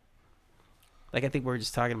like I think we were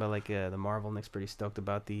just talking about like the Marvel. Nick's pretty stoked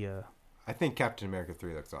about the. I think Captain America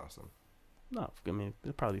 3 looks awesome. No, I mean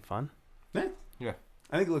it'll probably be fun. Yeah. Yeah.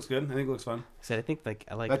 I think it looks good. I think it looks fun. I said I think like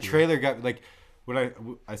I like That the- trailer got like when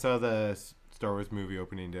I saw the Star Wars movie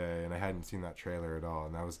opening day and I hadn't seen that trailer at all,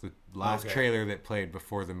 and that was the last Okay. trailer that played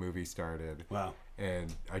before the movie started. Wow.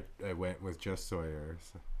 And I went with just Sawyer,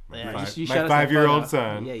 so my, Yeah, five, you my shot us that 5-year-old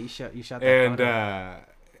photo. son. Yeah, you shot that And photo.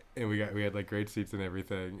 and we had like great seats and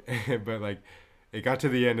everything, but like it got to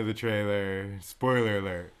the end of the trailer. Spoiler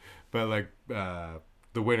alert! But like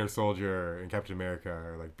the Winter Soldier and Captain America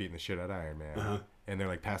are like beating the shit out of Iron Man. And they're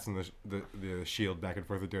like passing the shield back and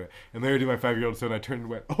forth to do it. And there to my 5-year-old son, I turned and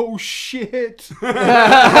went, "Oh shit!"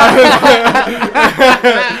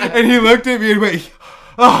 And he looked at me and went,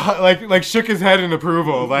 "Oh," like shook his head in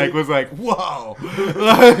approval, like was like, "Whoa!"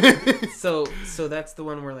 So that's the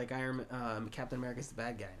one where like Captain America's the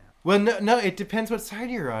bad guy now. Well, no, it depends what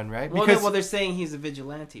side you're on, right? Well, they're saying he's a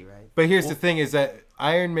vigilante, right? But here's the thing: is that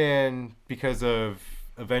Iron Man, because of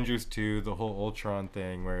Avengers 2, the whole Ultron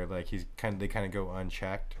thing, where like they kind of go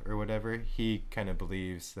unchecked or whatever. He kind of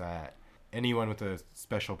believes that anyone with a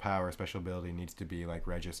special power, special ability, needs to be like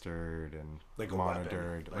registered and Like a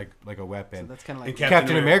monitored, weapon. like a weapon. So that's kind of like And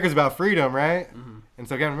Captain America's about freedom, right? And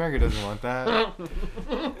so Captain America doesn't want that.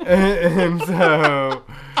 and so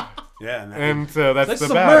Yeah. and so that's That's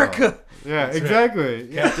the battle. America. Yeah, exactly.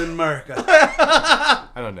 Yeah. Captain America. I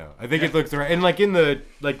don't know. I think it looks right. And like in the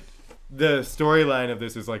storyline of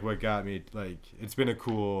this is like what got me. Like it's been a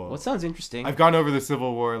cool. Well, it sounds interesting. I've gone over the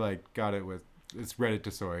Civil War. Like got it with. It's read it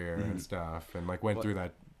to Sawyer and stuff, and like went through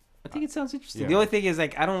that. I think it sounds interesting. Yeah. The only thing is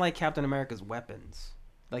like I don't like Captain America's weapons.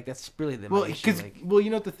 Like that's really the Well, main issue. because Like, you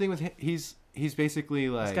know what the thing with him, he's basically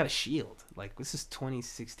like. he's got a shield. Like this is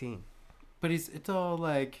 2016. But it's all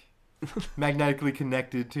like magnetically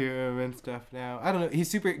connected to him and stuff now. I don't know. He's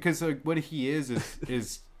super because like what he is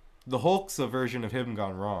the Hulk's a version of him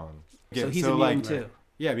gone wrong. So he's immune like, too.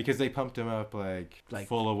 Yeah, because they pumped him up like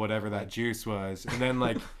full of whatever that juice was, and then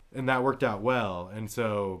like and that worked out well. And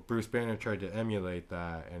so Bruce Banner tried to emulate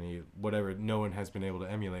that, and no one has been able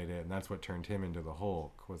to emulate it, and that's what turned him into the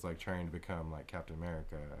Hulk. Was like trying to become like Captain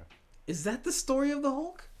America. Is that the story of the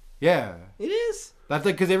Hulk? Yeah. It is. That's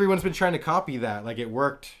like because everyone's been trying to copy that. Like it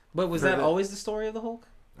worked. But was that always the story of the Hulk?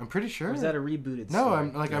 I'm pretty sure. Or was that a rebooted story?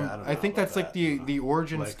 No, I think that's like the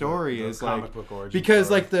origin story the is comic like book origin because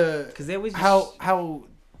story. like the because they always how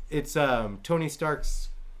it's Tony Stark's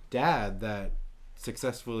dad that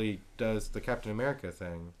successfully does the Captain America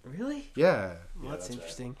thing. Really? Yeah. Well, that's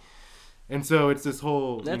interesting. And so it's this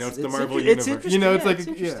whole it's the Marvel it's universe. You know, it's yeah, like it's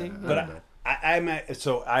interesting. yeah.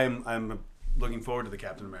 But I'm looking forward to the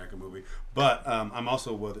Captain America movie, but I'm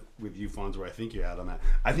also with you, Fonzs, where I think you're at on that.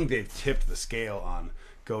 I think they've tipped the scale on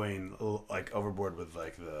going like overboard with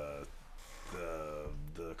like the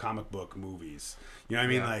comic book movies. You know what I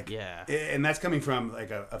mean? Like, and that's coming from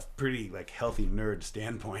like a pretty like healthy nerd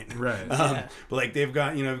standpoint, right? But like they've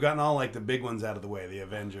gotten all like the big ones out of the way: the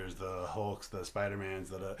Avengers, the Hulks, the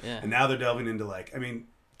Spider-Mans, and now they're delving into like, I mean,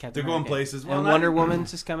 Captain they're America. going places. And Wonder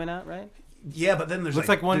Woman's just coming out, right? Yeah, but then there's looks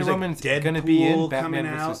like Wonder Woman's going to be in Batman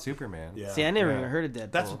vs Superman. Yeah. See, I never even heard of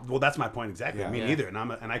Deadpool. That's my point exactly. Me neither,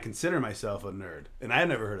 and I consider myself a nerd, and I had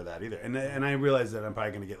never heard of that either. And I realize that I'm probably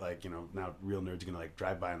going to get like now real nerds are going to like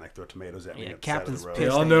drive by and like throw tomatoes at me. Yeah, at the side of Captain's the road. pissed.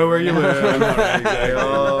 They all know where you live.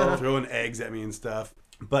 Exactly. Throwing eggs at me and stuff.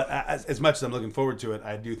 But as much as I'm looking forward to it,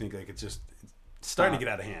 I do think like it's starting to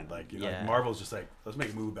get out of hand. Like like Marvel's just like, let's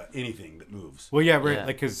make a movie about anything that moves. Well, yeah, right.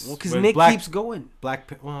 Like because Nick keeps going.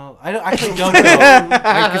 Well, I actually don't know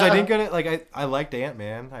because I didn't get it. Like I liked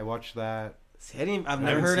Ant-Man. I watched that. See, I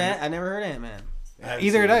never heard Ant-Man.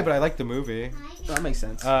 Either did I, but I liked the movie. Oh, that makes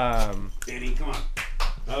sense. Benny, come on.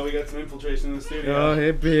 Oh, we got some infiltration in the studio. Oh, hey,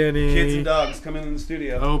 Benny. Kids and dogs coming in the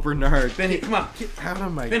studio. Oh, Bernard. Benny, come on. Get out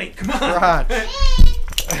of my Benny, come on.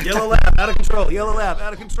 crotch. Yellow lab, out of control. Yellow lab,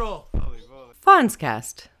 out of control.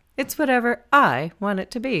 Fonzcast. It's whatever I want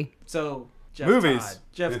it to be. So, Movies.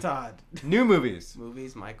 Jeff Todd. New movies.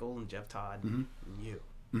 Movies, Michael and Jeff Todd. Mm-hmm. And you.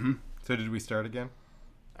 Mm-hmm. So did we start again?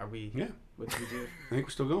 Are we? Yeah. What did we do? I think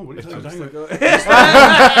we're still going. What are you talking about? It's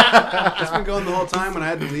It's been going the whole time when I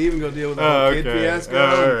had to leave and go deal with the whole kid fiasco.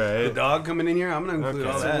 All right. The dog coming in here. I'm going to include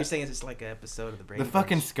all So that. you're saying it's just like an episode of the Brain The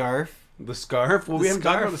fucking Bunch. scarf. The scarf? Well, The we haven't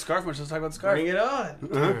talked scarf. about the scarf much. Let's talk about the scarf. Bring it on.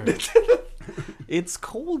 Uh-huh. It's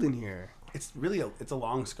cold in here. It's really it's a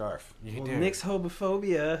long scarf. Well, Nick's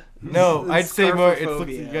hobophobia. No, It's I'd say more. It's like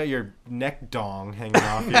scarfophobia. you got your neck dong hanging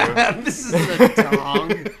off you. This isn't a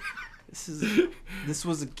dong. This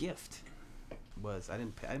was a gift.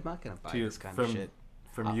 I'm not gonna buy this kind of shit.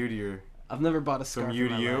 From you to your. I've never bought a scarf. From you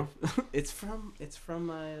in to my you? life. It's from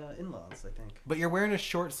my in-laws, I think. But you're wearing a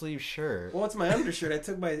short sleeve shirt. Well, it's my undershirt. I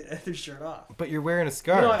took my other shirt off. But you're wearing a You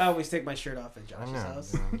scarf. know, I always take my shirt off at I Josh's know.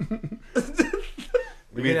 house.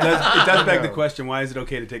 I mean, it does beg the question: why is it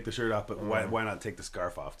okay to take the shirt off, but why not take the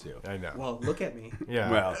scarf off too? I know. Well, look at me.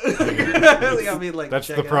 Yeah. Well, I mean, like, That's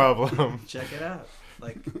check the it problem. Out. Check it out.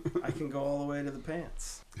 Like, I can go all the way to the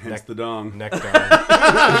pants. hence the dong. Neck dong.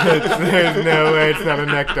 There's no way it's not a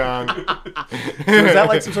neck dong. So is that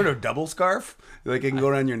like some sort of double scarf? Like it can go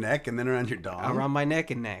around your neck and then around your dong? Around my neck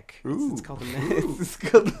and neck. Ooh. It's called a neck. It's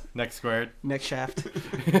called Neck squared. neck shaft.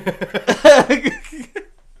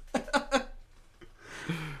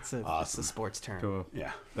 It's a sports term. Cool.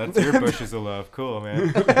 Yeah. That's your bushes of love. Cool,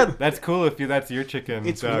 man. That's cool if that's your chicken.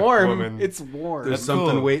 It's duck warm. Woman. It's warm. There's That's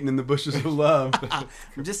something cool. waiting in the bushes of love.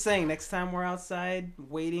 I'm just saying, next time we're outside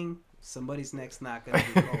waiting, somebody's neck's not gonna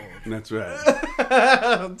be cold. That's right.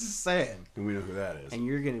 I'm just saying. And we know who that is. And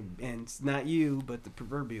you're gonna, and it's not you, but the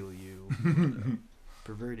proverbial you,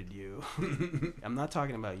 perverted you. I'm not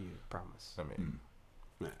talking about you. Promise. I mean,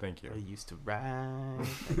 thank you. I used to ride.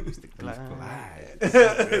 I used to glide.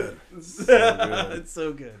 So good. It's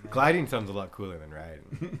so good. Man. Gliding sounds a lot cooler than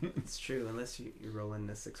riding. It's true, unless you're rolling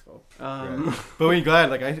the 6-4. Right. But when you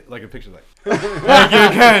glide, like a picture, like you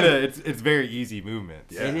kind of, it's very easy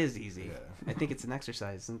movements. Yeah. It is easy. Yeah. I think it's an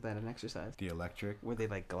exercise. Isn't that an exercise? The electric. Where they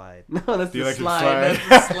like glide. No, that's the electric slide. slide.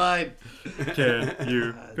 That's the slide. Can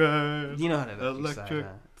you glide? You know how to electric Electric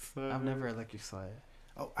slide. slide. I've never electric slide.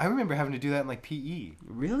 Oh, I remember having to do that in like PE.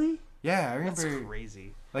 Really? Yeah, I That's remember.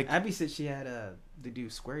 crazy. Like, Abby said she had to do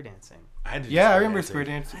square dancing. I had to do yeah, I square remember dancing. square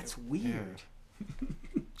dancing. That's weird.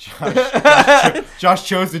 Josh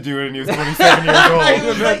chose to do it, and he was 27 years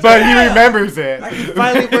old, but he remembers it. I can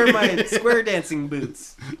finally wear my square dancing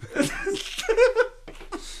boots.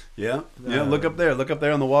 Yeah. Yeah. Look up there. Look up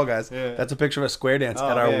there on the wall, guys. Yeah. That's a picture of a square dance Oh,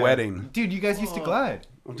 at our man. wedding. Dude, you guys used to glide.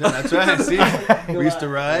 That's right. See, we used to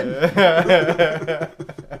ride.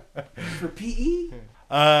 For PE?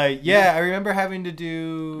 Yeah, I remember having to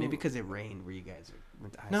do. Maybe because it rained where you guys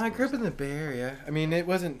went to high No, school. I grew up in the Bay Area. I mean, it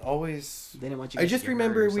wasn't always. They didn't want you I guys just to get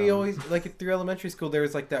remember hurt or we something. always like through elementary school. There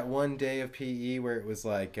was like that one day of PE where it was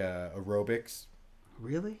like aerobics.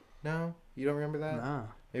 Really? No, you don't remember that? No.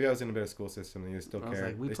 Maybe I was in a better school system and you still I was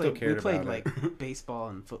cared. like, They still cared we played about like it. baseball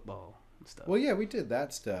and football and stuff. Well, yeah, we did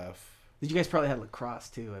that stuff. Did you guys probably have lacrosse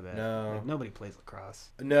too? I bet. No. Like, nobody plays lacrosse.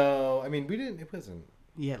 No, I mean we didn't. It wasn't.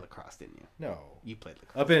 You had lacrosse, didn't you? No. You played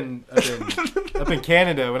lacrosse. Up in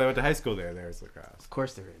Canada when I went to high school there was lacrosse. Of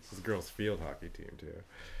course there is. It was a girls' field hockey team too.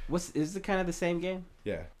 Is it kind of the same game?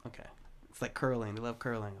 Yeah. Okay. It's like curling. They love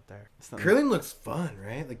curling up there. It's not Curling looks fun,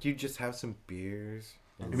 right? Like you just have some beers.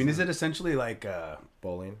 I mean, is it essentially like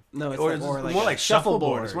Bowling? No, it's or like, is more it like more like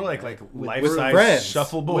shuffleboard? It's more like life-size friends.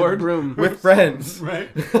 shuffleboard. with broom. With friends. Right.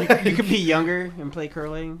 You could be younger and play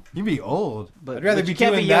curling, You'd be old. but I'd rather but be you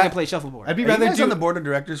can't be doing young that. and play shuffleboard. I'd be Are you rather guys do on the board of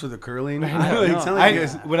directors for the curling? I don't It know. sounds like you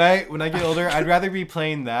guys- when I get older, I'd rather be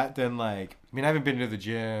playing that than like. I mean, I haven't been to the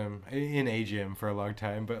gym in a gym for a long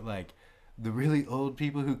time, but like the really old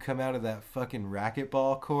people who come out of that fucking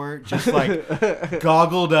racquetball court, just like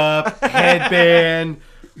goggled up, headband,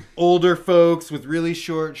 older folks with really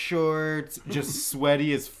short shorts, just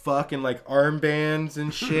sweaty as fuck, and like armbands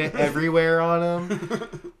and shit everywhere on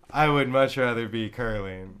them. I would much rather be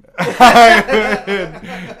curling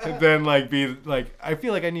than like be like. I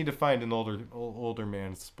feel like I need to find an older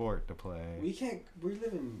man's sport to play. We can't. We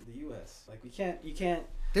live in the U.S. Like we can't. You can't.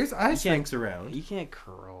 There's ice can't- rinks around. You can't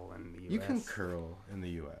curl in the U.S. You can curl in the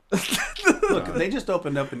U.S. Look, they just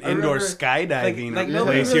opened up an I indoor remember, skydiving like,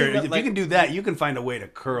 nobody place really here. know- If like- you can do that, you can find a way to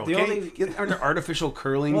curl. The only- Aren't there artificial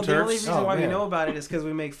curling Well, the only turfs? reason why we man. know about it is because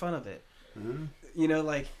we make fun of it. You know,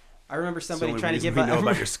 like I remember somebody It's the trying only to give reason we know out.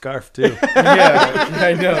 about your scarf too. Yeah,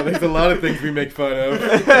 I know. There's a lot of things we make fun of.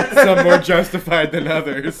 Some more justified than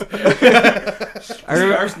others. I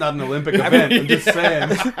remember. Scarf's not an Olympic event. I'm just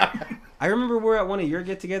saying. I remember we were at one of your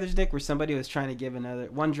get-togethers, Nick, where somebody was trying to give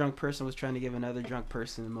one drunk person was trying to give another drunk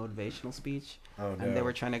person a motivational speech. Oh no. And they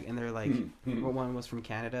were trying to, and they're like, one was from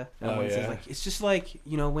Canada. And Oh, one says yeah. like, it's just like,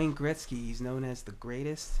 Wayne Gretzky, he's known as the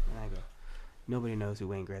greatest. And I go, nobody knows who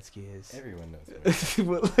Wayne Gretzky is. Everyone knows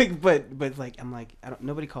it. but I'm like,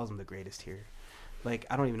 nobody calls him the greatest here. Like,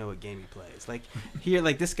 I don't even know what game he plays. Like, here,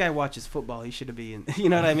 like, this guy watches football. He should have been, you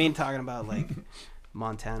know what I mean? Talking about, like,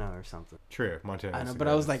 Montana or something. True, Montana. I know, but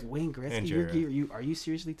I was like, Wayne And Gretzky? Jared. Are you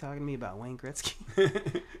seriously talking to me about Wayne Gretzky?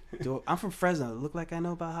 I'm from Fresno. Look like I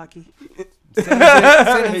know about hockey.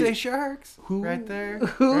 San Jose Sharks. Who? Right there.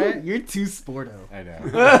 Who? Right? You're too sporto. I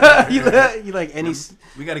know. you like any?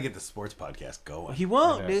 We got to get the sports podcast going. He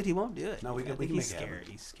won't, Yeah. dude. He won't do it. No, we I can- think we can he's make it scared.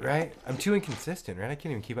 happen. He's scared. Right? I'm too inconsistent, right? I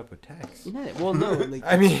can't even keep up with text. You know, well, no. Like,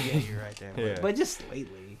 I mean- yeah, you're right there. Yeah. But just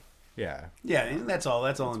lately, Yeah. Yeah, and that's all.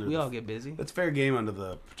 That's all under. we all get busy. That's fair game under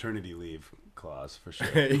the paternity leave clause for sure.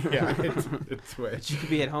 Yeah, it's But Twitch. you could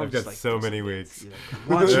be at home. I've just got like so do many some weeks. bits,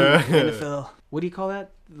 watching NFL. What do you call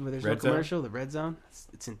that? Where there's no Red Zone? commercial. The red zone.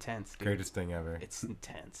 It's intense, dude. Greatest thing ever. It's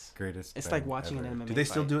intense. Greatest. It's thing like watching ever. an MMA. Do they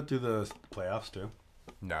still fight. do it through the playoffs too?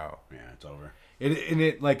 No. Yeah, it's over.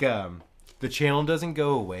 It like the channel doesn't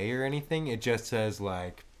go away or anything. It just says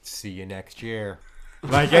like, see you next year.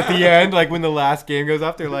 Like at the end, like when the last game goes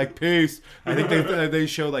off, they're like, peace. I think they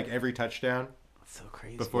show like every touchdown It's so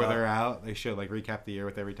crazy. before they're out. They show like recap the year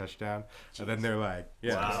with every touchdown, and then they're like,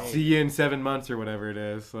 yeah, Wow. see you in 7 months or whatever it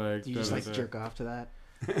is. Like, You just like jerk off to that.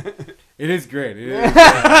 It is great. It is.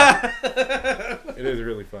 It is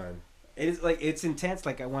really fun. It is like it's intense.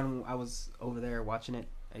 Like when I was over there watching it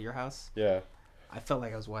at your house, Yeah. I felt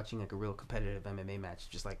like I was watching like a real competitive MMA match.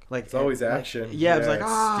 Just like It's always like, action. Yeah, it was like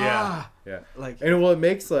Yes. Yeah. like And well, it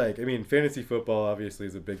makes like, I mean, fantasy football obviously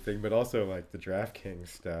is a big thing, but also like the DraftKings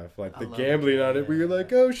stuff, like I the love gambling it, on it, where you're yeah.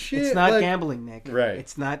 like, oh shit. it's not like, gambling, Nick. Right.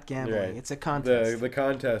 It's not gambling. Right. It's a contest. The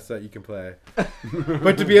contest that you can play.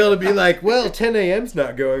 But to be able to be like, well, 10 a.m.'s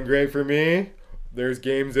not going great for me. There's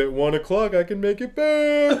games at 1 o'clock. I can make it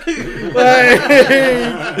back. Like,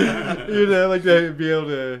 you know, like to be able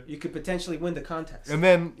to, You could potentially win the contest. and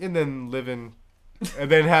then live in, and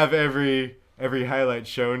then have every highlight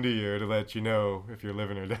shown to you to let you know if you're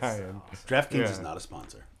living or dying. DraftKings Yeah. is not a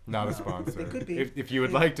sponsor. Not a sponsor. They could be. If you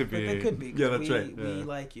would like to But be. they could be. 'cause Yeah, that's right. We Yeah.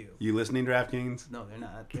 like you. You listening, DraftKings? No, they're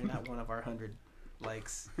not. They're not one of our 100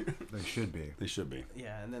 likes. They should be. They should be.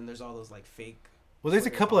 Yeah, and then there's all those like fake. Well, there's a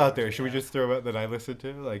Twitter couple out there. followers, Should we yeah. just throw out that I listen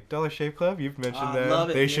to? Like Dollar Shave Club, you've mentioned I them. love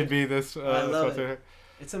it, They dude. should be this I love sponsor.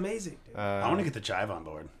 It's amazing, dude. I want to get the Chive on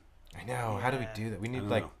board. I know. How do we Yeah. do that? We I need don't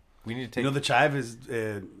like know. we need to take You know, the Chive is. No,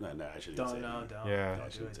 I shouldn't Don't say no, that. don't. Yeah. Don't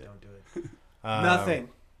do shouldn't it. say Don't do it. um, Nothing.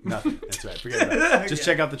 Nothing. That's right. Forget about it. Just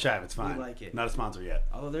Yeah. check out the Chive. It's fine. We like it. Not a sponsor yet.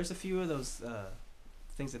 Although there's a few of those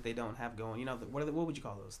things that they don't have going. You know, what would you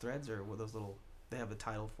call those threads or what those little? They have the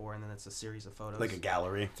title for, and then it's a series of photos. Like a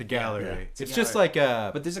gallery. It's a gallery. Yeah. It's a It's just gallery. like a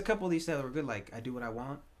But there's a couple of these that were good. Like I do what I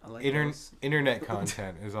want. I like those. internet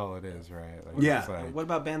content is all it is, right? Like, Yeah. it's like- What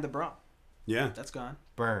about Band the Bra? Yeah. That's gone.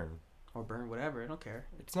 Burn. Or burn, whatever. I don't care.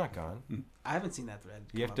 It's not gone. I haven't seen that thread.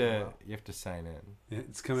 You have to sign in. Yeah,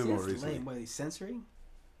 it's coming more recently. What, he's censoring?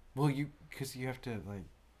 Well, because you have to like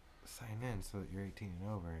sign in so that you're 18 and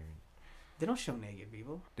over. They don't show naked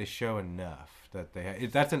people. They show enough that they.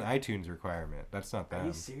 That's an iTunes requirement. That's not them. Are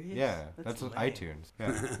you serious? Yeah, That's what lame. iTunes.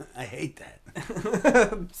 Yeah. I hate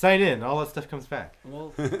that. Sign in. All that stuff comes back.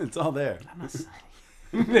 Well, It's all there. I'm not signing.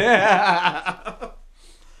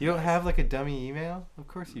 You don't have like a dummy email? Of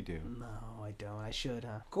course you do. No, I don't. I should,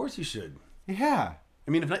 huh? Of course you should. Yeah. I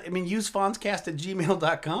mean, use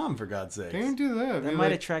fonzcast@gmail.com for God's sake. Don't do that. That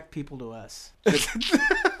might attract people to us.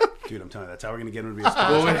 Dude, I'm telling you, that's how we're gonna get him to be a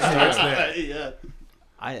sponsor. It starts there. Yeah.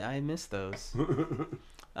 I miss those.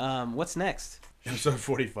 What's next? Episode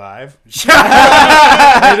 45.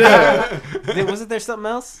 Wasn't there something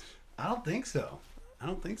else? I don't think so.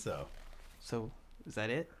 So, is that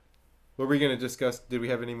it? What were we going to discuss? Did we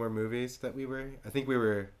have any more movies that we were? I think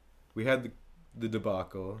we had the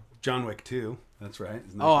debacle. John Wick 2. That's right.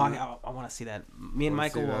 I want to see that. Me and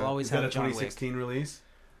Michael will always Is that have a John Wick. 2016 release?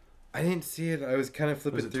 I didn't see it. I was kind of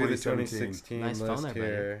flipping through the 2016 Nice list phone,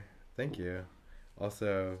 here. Thank you.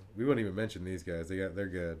 Also, we won't even mention these guys. They're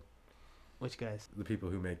good. Which guys? The people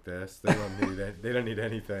who make this, they don't need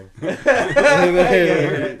anything.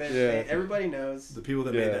 Everybody knows. The people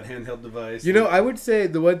that made that handheld device. You know, I would say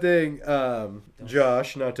the one thing,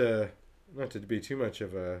 Josh, not to be too much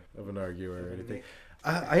of an arguer or anything.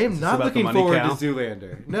 I am not looking forward to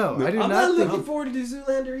Zoolander. No, I do I'm not not think. looking forward to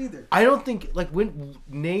Zoolander either. I don't think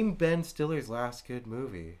name Ben Stiller's last good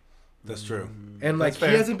movie. That's true. And That's he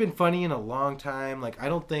fair. hasn't been funny in a long time. Like I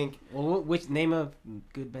don't think. Well, which name a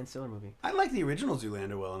good Ben Stiller movie? I like the original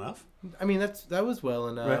Zoolander well enough. I mean that was well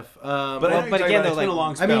enough. But again, though, it's been a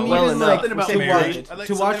long I mean, spell. even like Something about to marriage. watch, I like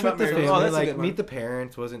to something watch about with the marriage. family, that's a like good one. Meet the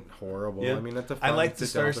Parents wasn't horrible. Yeah. I mean that's a I fun like the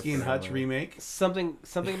sit down with Starsky and Hutch family. remake. Something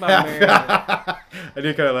about marriage. I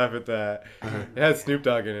did kind of laugh at that. It had Snoop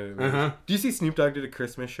Dogg in it. Do you see Snoop Dogg did a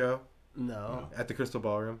Christmas show No. at the Crystal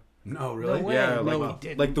Ballroom? No, really? No way. Yeah, No, like, he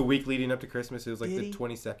didn't. like the week leading up to Christmas. It was like Did the he?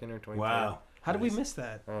 22nd or 23rd. Wow. How did we miss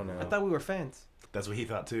that? I don't know. I thought we were fans. That's what he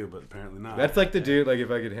thought too, but apparently not. That's like the dude. Like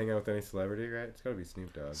if I could hang out with any celebrity, right? It's gotta be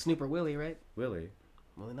Snoop Dogg. Snoop or Willie, right? Willie.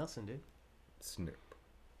 Willie Nelson, dude. Snoop.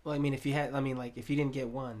 Well, I mean, if you didn't get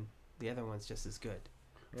one, the other one's just as good.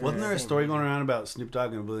 Wasn't there a Same story movie. going around about Snoop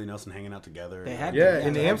Dogg and Willie Nelson hanging out together? They had Yeah, been,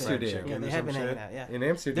 in they have Amsterdam. been. Yeah, they have been hanging out. Yeah. In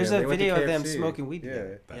Amsterdam. There's they a went to video of them KFC. smoking weed Yeah.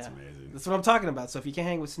 together. That's Yeah. amazing. That's what I'm talking about. So if you can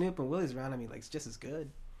hang with Snoop and Willie's around, I mean, like, it's just as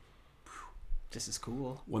good. Just as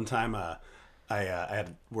cool. One time, I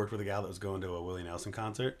had worked with a gal that was going to a Willie Nelson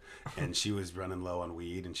concert, and she was running low on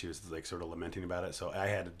weed, and she was like sort of lamenting about it. So I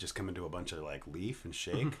had to just come into a bunch of like leaf and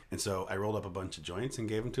shake, and so I rolled up a bunch of joints and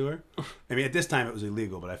gave them to her. I mean, at this time it was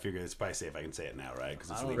illegal, but I figured it's probably safe I can say it now, right?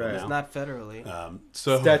 Because it's legal Right. now. It's not federally.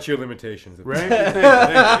 So Statute of limitations. right? Thank you.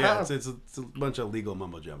 Yeah, it's a bunch of legal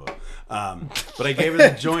mumbo jumbo. But I gave her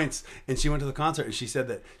the joints, and she went to the concert, and she said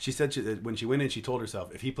that when she went in, she told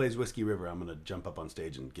herself, if he plays Whiskey River, I'm going to jump up on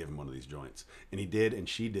stage and give him one of these joints. And he did, and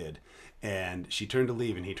she did, and she turned to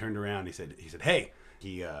leave, and he turned around. He said, "Hey,"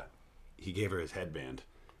 he gave her his headband.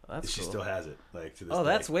 That's She cool. still has it, like to this Oh, day.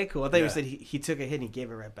 that's way cool. I thought you Yeah. said he took a hit and he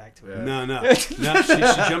gave it right back to her. No. She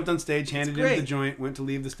jumped on stage, handed him the great. joint, went to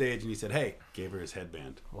leave the stage, and he said, "Hey," gave her his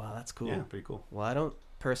headband. Wow, that's cool. Yeah, pretty cool. Well, I don't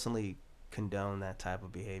personally condone that type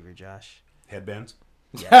of behavior, Josh. Headbands.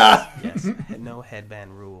 Yes. No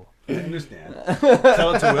headband rule. I understand.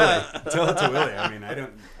 Tell it to Willie. Tell it to Willie. I mean, I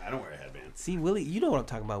don't wear a headband. See, Willie, you know what I'm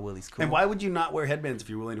talking about. Willie's cool. And why would you not wear headbands if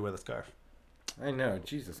you're willing to wear the scarf? I know.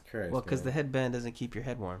 Jesus Christ. Well, because the man. headband doesn't keep your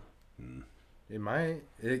head warm.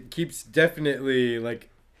 It keeps definitely like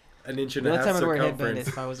an inch and The a only half time I'd wear a headband circumference.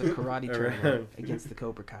 is if I was a karate tournament Around. against the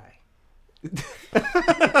Cobra Kai.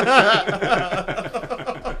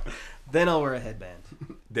 Then I'll wear a headband.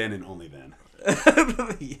 Then and only then.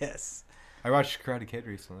 Yes. I watched Karate Kid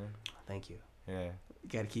recently. Thank you. Yeah. You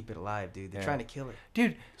got to keep it alive, dude. They're Yeah. trying to kill it.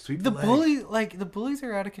 Dude, Sweep the the leg. bullies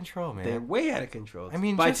are out of control, man. They're way out of control. I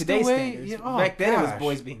mean, by just the today's way- standards. yeah, oh, Back then, it was gosh.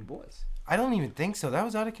 boys being boys. I don't even think so. That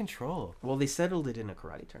was out of control. Well, they settled it in a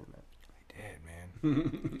karate tournament. I did,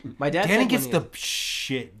 man. My dad. Danny said gets when the he was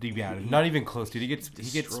shit beat out of him. Not even close, dude. He gets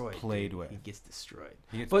destroyed, played dude. with. He gets destroyed.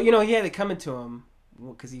 He gets- But you know, he had it coming to him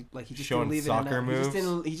because he just Showing didn't leave soccer it enough.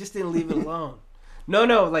 moves? He just didn't leave it alone.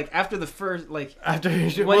 No, like after the first, like After he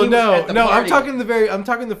should, when well, he was at the no. I'm party. I'm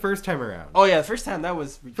talking the first time around. oh yeah, the first time that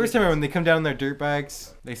was ridiculous. First time around when they come down on their dirt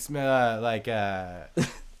bikes, they smell like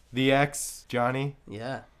the ex Johnny,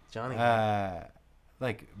 Yeah, Johnny.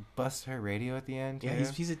 like busts her radio at the end. yeah,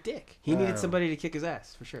 too. he's a dick. He needed somebody to kick his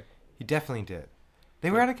ass for sure. He definitely did. They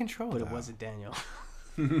were out of control, But it though. wasn't Daniel.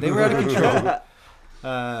 They were out of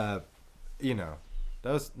control. You know,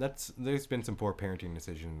 there's been some poor parenting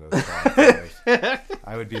decisions in those 5 years.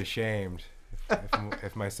 I would be ashamed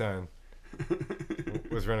if my son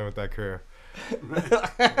was running with that crew.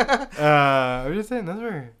 I'm just saying, those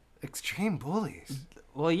were extreme bullies.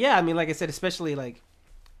 Well, yeah, I mean, like I said, especially like,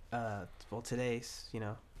 today's,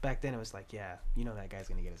 back then it was like, yeah, that guy's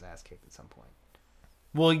gonna get his ass kicked at some point.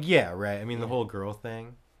 Well, yeah, right. I mean, the whole girl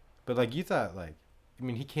thing, but like you thought, like, I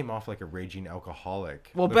mean, he came off like a raging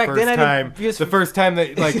alcoholic. Well, back then, the first time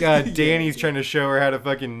that like Danny's trying to show her how to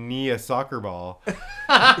fucking knee a soccer ball,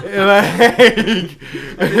 listening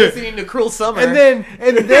to Cruel Summer, and then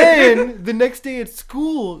the next day at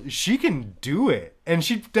school, she can do it, and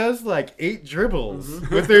she does like 8 dribbles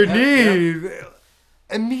with her knees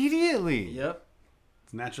immediately. Yep,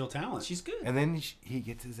 it's natural talent. She's good. And then he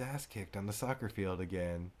gets his ass kicked on the soccer field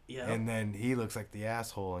again. Yeah, and then he looks like the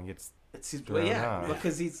asshole and gets.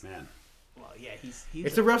 Because he's man. Well, yeah, he's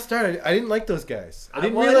It's a rough start. I didn't like those guys. I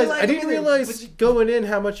didn't realize going in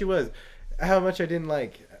how much I didn't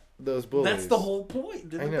like those bullies. That's the whole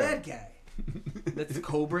point. They're the bad guy. That's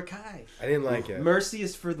Cobra Kai. I didn't like it. Mercy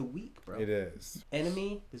is for the weak, bro. It is.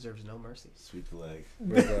 Enemy deserves no mercy. Sweep the leg.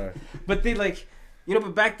 But they like,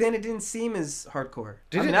 but back then it didn't seem as hardcore.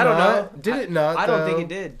 I don't know. Did it not? I don't think it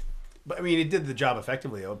did. But I mean, it did the job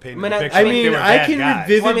effectively. It would paint I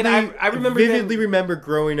can vividly remember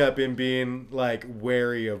growing up and being like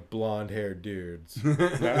wary of blonde-haired dudes.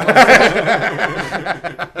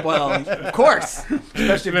 Well, of course,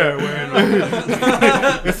 especially if they're wearing,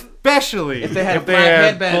 especially if they had a black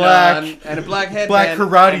headband on and a black headband, black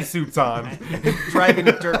karate suits on, driving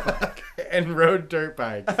a dirt bike and rode dirt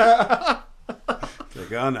bikes.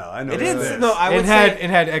 Like, oh no, I know it is. this. No, I would say and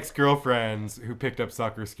had ex-girlfriends who picked up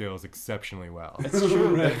soccer skills exceptionally well. It's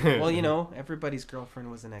true. Right. Well, everybody's girlfriend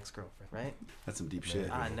was an ex-girlfriend, right? That's some deep shit.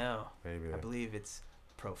 I know. Maybe. I believe it's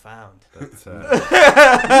profound. That's,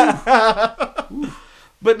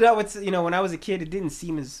 But no, it's when I was a kid, it didn't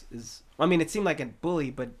seem as I mean, it seemed like a bully,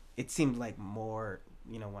 but it seemed like more.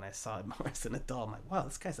 When I saw it more as an adult, I'm like, wow,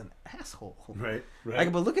 this guy's an asshole. Right.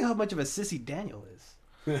 Like, but look at how much of a sissy Daniel is.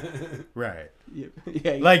 Right. Yeah.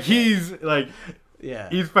 Like he's like. Yeah.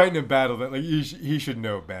 He's fighting a battle that like he should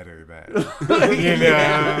know better than. Well,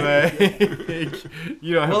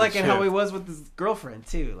 like and how he was with his girlfriend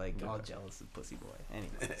too, like all jealous of pussy boy.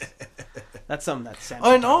 Anyways, that's something that Sam.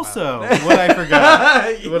 And also, what I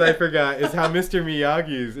forgot is how Mr.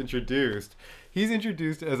 Miyagi is introduced. He's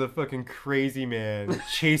introduced as a fucking crazy man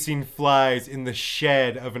chasing flies in the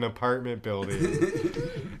shed of an apartment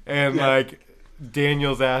building, and like.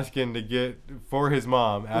 Daniel's asking to get the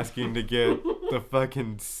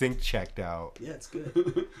fucking sink checked out. Yeah, it's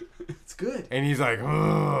good. It's good. And he's like,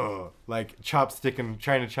 oh, like trying to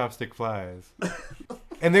chopstick flies.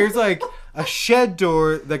 And there's like a shed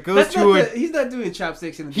door that goes he's not doing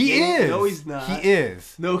chopsticks in the He beginning. is. No, he's not. He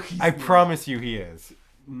is. No, he's I not. promise you he is.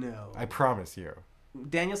 No. I promise you.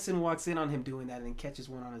 Danielson walks in on him doing that and then catches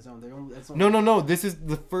one on his own. No. This is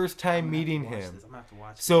the first time meeting him. I'm gonna have to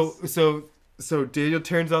watch this. So Daniel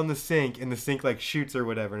turns on the sink and the sink like shoots or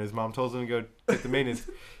whatever, and his mom tells him to go get the maintenance.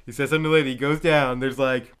 He says something to the lady. He goes down. There's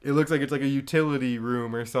like it looks like it's like a utility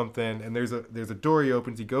room or something, and there's a door he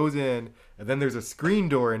opens. He goes in, and then there's a screen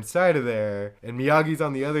door inside of there, and Miyagi's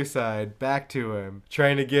on the other side, back to him,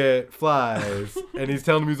 trying to get flies, and he's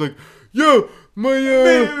telling him he's like, "Yeah, my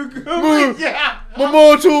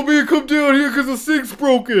mom told me to come down here because the sink's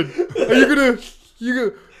broken. Are you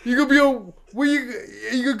gonna be on?" Well,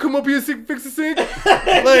 you gonna come up here and fix the sink?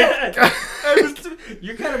 Like,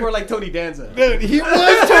 you're kind of more like Tony Danza. Dude, he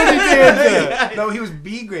was Tony Danza. No, he was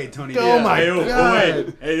B grade Tony Danza. Oh my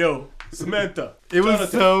god! Hey yo, Samantha. It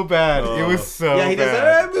was so bad. It was so bad. Yeah, he does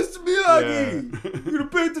that. Hey, Mr. Miyagi, you're gonna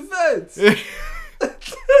paint the fence.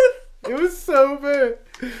 It was so bad.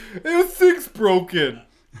 The sink's broken.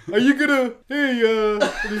 Are you gonna? Hey,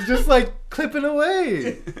 he's just like clipping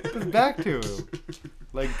away. Just back to him,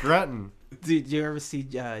 like grunting. Did you ever see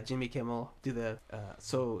Jimmy Kimmel do the?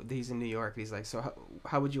 So he's in New York. He's like, so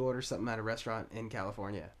how would you order something at a restaurant in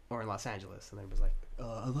California or in Los Angeles? And they was like,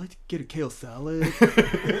 I'd like to get a kale salad,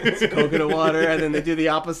 some coconut water, and then they do the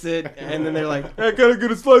opposite, and then they're like, I gotta get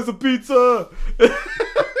a slice of pizza.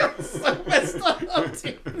 So messed up,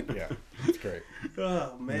 dude. Yeah, it's great.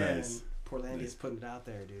 Oh man, Nice. Portlandia's putting it out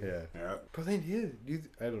there, dude. Yeah. Portlandia.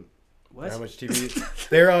 I don't. What? How much TV?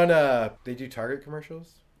 They're on. They do Target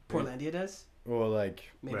commercials. Portlandia does? Well, like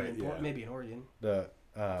Maybe in Oregon. the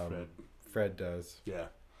Fred does. Yeah.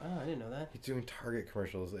 Oh, I didn't know that. He's doing Target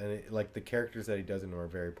commercials, and like the characters that he does in them are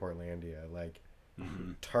very Portlandia, like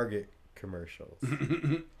Target commercials.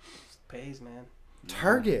 Pays, man.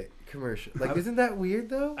 Target commercial. Like, isn't that weird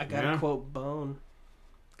though? I gotta quote Bone.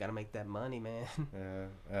 Gotta make that money, man.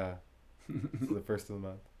 Yeah. It's the first of the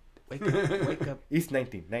month. Wake up. East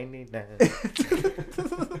 1999.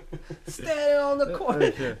 Standing on the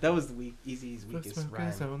corner. That was the Eazy's weakest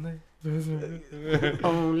rhyme.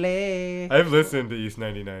 Only. I've listened to East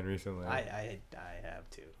 99 recently. I have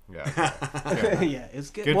too. Yeah. Yeah, it's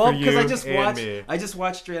good. Good well, for because you I just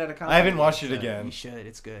watched Straight Outta Compton. I haven't watched it again. You should.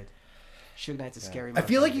 It's good. Suge Knight's a scary. I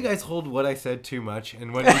feel like you guys hold what I said too much,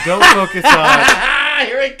 and when you don't focus on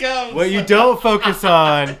here it comes. What you don't focus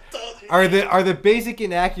on are the basic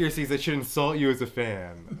inaccuracies that should insult you as a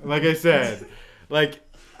fan. Like I said, like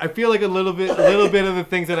I feel like a little bit of the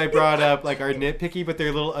things that I brought up like are nitpicky, but they're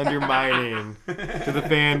a little undermining to the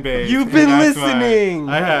fan base. You've been listening.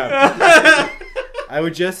 I have. I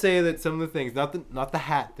would just say that some of the things, not the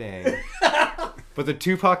hat thing, but the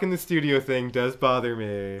Tupac in the studio thing does bother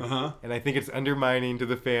me, and I think it's undermining to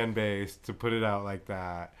the fan base to put it out like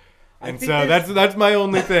that. And so that's my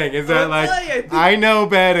only thing is that like I know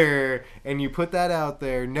better, and you put that out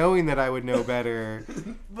there knowing that I would know better.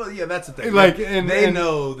 Well, yeah, that's the thing. Like, they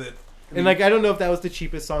know that. And like I don't know if that was the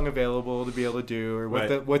cheapest song available to be able to do, or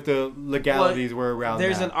what the legalities were around.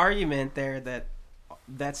 There's that. an argument there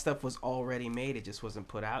that stuff was already made. It just wasn't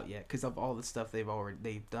put out yet because of all the stuff they've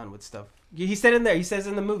done with stuff. He said in there. He says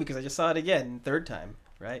in the movie because I just saw it again, third time,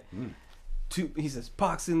 right? He says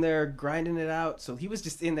Pac's in there grinding it out, so he was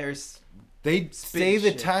just in there. They say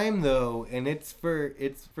the time though, and it's for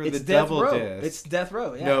the double disc. It's Death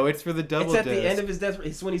Row. Yeah. No, it's for the double disc. It's at the end of his death.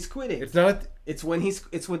 It's when he's quitting. It's not. It's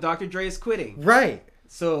when Dr. Dre is quitting. Right.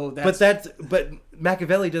 So but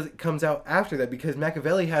Machiavelli comes out after that because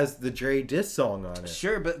Machiavelli has the Dre diss song on it.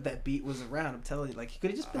 Sure, but that beat was around. I'm telling you, like he could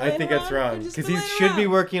have just been. I think that's wrong because he should be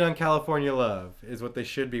working on California Love is what they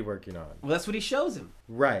should be working on. Well, that's what he shows him.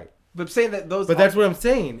 Right. But I'm saying that those. But that's what I'm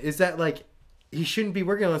saying is that like he shouldn't be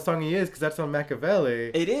working on the song he is because that's on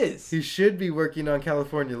Machiavelli. It is. He should be working on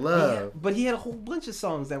California Love. But he had a whole bunch of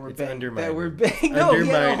songs that were banged. Undermining. That were banged. No,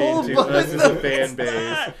 undermining to us as a fan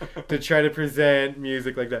base to try to present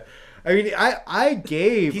music like that. I mean, I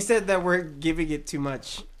gave. He said that we're giving it too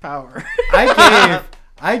much power.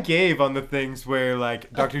 I gave on the things where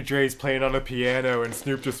like Dr. Dre's playing on a piano and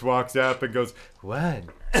Snoop just walks up and goes 1, 2,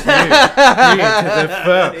 3 to the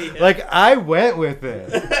phone. Like I went with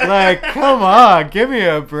it. Like come on, give me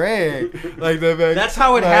a break. Like that's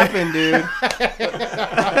how it happened, dude.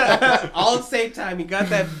 All at the same time, he got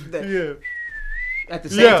that at the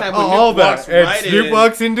same time when all Snoop walks that. right and Snoop in.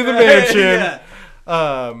 walks into the mansion. Yeah.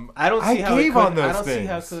 I don't see how it couldn't, I don't see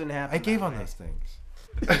how it couldn't happen. I gave on those things.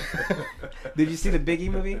 Did you see the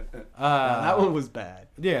Biggie movie? That one was bad.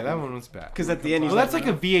 Yeah, that one was bad. Because at the end, he's that's like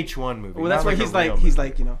a VH1 movie. Well, that's where he's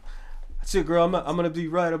like, you know, that's it, girl. I'm gonna be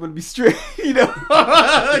right. I'm gonna be straight. You know,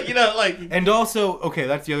 like. And also, okay,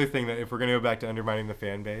 that's the other thing that if we're gonna go back to undermining the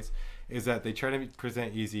fan base, is that they try to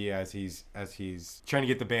present Eazy as he's trying to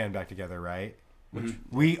get the band back together, right? Which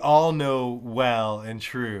we all know well and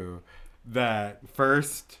true that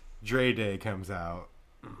first Dre Day comes out.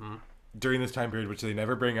 During this time period, which they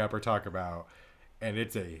never bring up or talk about, and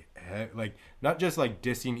it's like not just like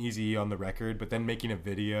dissing Eazy on the record, but then making a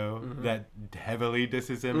video that heavily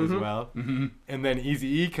disses him as well. And then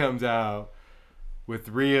Eazy-E comes out with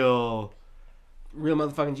real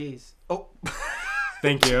motherfucking G's. Oh,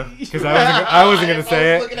 thank you, because I wasn't gonna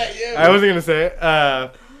say it. I wasn't gonna say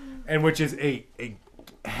it. And which is a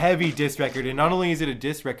heavy diss record, and not only is it a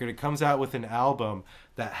diss record, it comes out with an album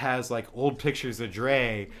that has like old pictures of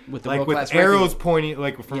Dre with arrows pointing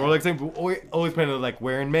like from Rolex, always pointing like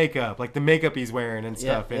wearing makeup, like the makeup he's wearing and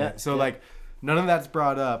stuff in it. So like none of that's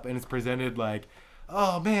brought up, and it's presented like,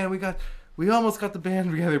 oh man, we almost got the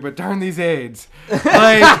band together, but darn these AIDS.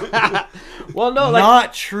 Like, well, no, like,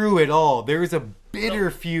 not true at all. There is a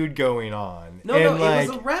bitter feud going on. No, it was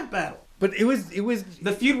a rap battle. But it was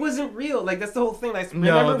the feud wasn't real. Like that's the whole thing. Like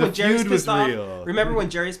remember when Jerry's pissed off? Real. Remember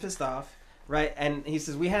when Jerry's pissed off, right? And he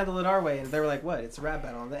says we handle it our way, and they were like, "What? It's a rap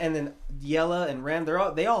battle." And then Yella and Ram,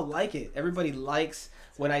 they all like it. Everybody likes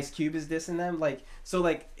when Ice Cube is dissing them. Like so,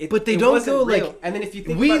 like. But they don't go real. like. And then if you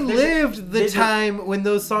think we lived the time when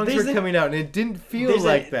those songs were coming out, and it didn't feel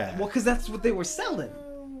like that. Well, because that's what they were selling.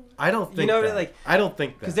 I don't think that. Like, I don't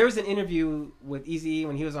think that. Because there was an interview with Eazy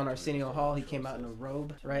when he was on Arsenio Hall. He came out in a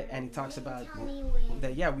robe, right? And he talks about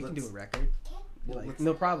that, we can do a record. Like,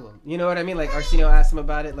 no problem. You know what I mean? Like, Arsenio asked him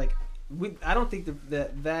about it. Like, I don't think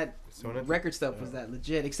that record stuff was that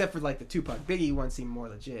legit, except for, like, the Tupac Biggie one seemed more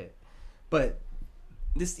legit. But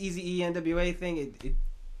this Eazy-E NWA thing,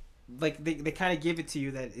 like they kind of give it to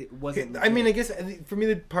you that it wasn't. I mean, I guess for me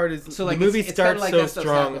the part is So, like, the movie it's kinda starts like so that stuff's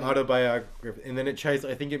strong, happening. autobiographical, and then it tries.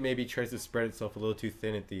 I think it maybe tries to spread itself a little too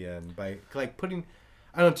thin at the end by like putting.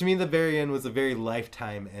 I don't know. To me, the very end was a very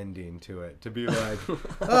Lifetime ending to it. To be like,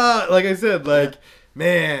 like I said, like,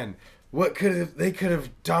 man, they could have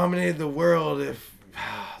dominated the world if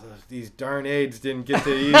these darn AIDS didn't get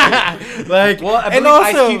to eat. Like, well, I and believe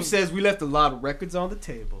also, Ice Cube says we left a lot of records on the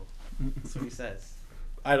table. That's what he says.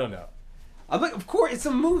 I don't know. I'm like, of course, it's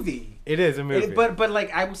a movie. It is a movie, But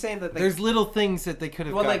like I'm saying that like, there's little things that they could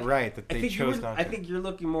have got right that they chose not to. I think you're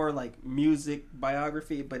looking more like music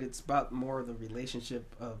biography, but it's about more the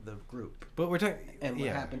relationship of the group. But we're talking and what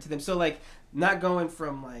happened to them. So like not going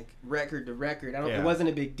from like record to record. It wasn't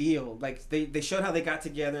a big deal. Like they showed how they got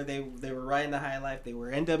together. They were riding the high life. They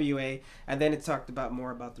were NWA, and then it talked about more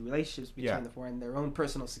about the relationships between the four and their own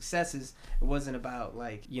personal successes. It wasn't about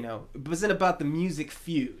like it wasn't about the music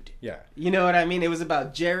feud. Yeah, you know what I mean. It was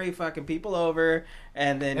about Jerry fucking people over,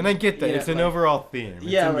 and then I get that it's an overall theme.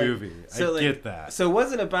 It's a movie. So I get that. So it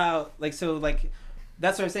wasn't about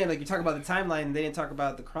that's what I'm saying. Like you talk about the timeline, and they didn't talk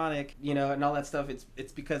about the Chronic, and all that stuff.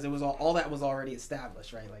 It's because it was all that was already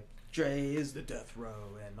established, right? Like Dre is the Death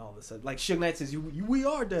Row, and all this. Like Suge Knight says, we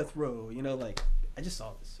are Death Row. Like I just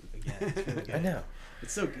saw this again. It's really good. I know.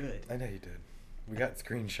 It's so good. I know you did. We got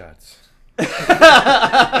screenshots. I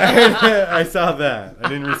saw that. I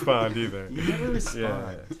didn't respond either. You never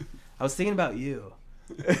respond. Yeah. I was thinking about you.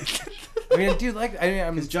 I mean, dude,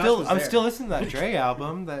 I'm still listening to that Dre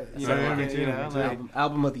album. That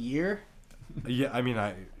album of the year. Yeah, I mean,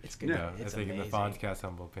 it's good. I think in the Fonzs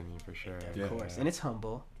humble opinion for sure. Yeah, of course, and it's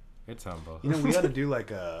humble. It's humble. We got to do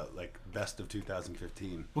like best of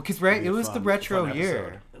 2015. Well, because it was the retro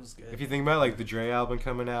year. It was good. If you think about like the Dre album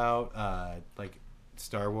coming out, like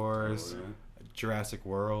Star Wars, Jurassic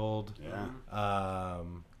World. Yeah. I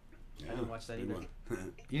didn't watch that either.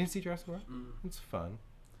 You didn't see Jurassic World? It's fun.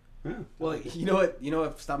 Yeah. Well, you know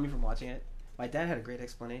what stopped me from watching it? My dad had a great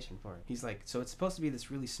explanation for it. He's like, so it's supposed to be this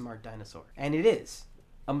really smart dinosaur, and it is,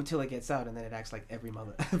 until it gets out, and then it acts like every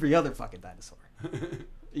other fucking dinosaur.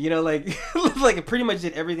 Like it pretty much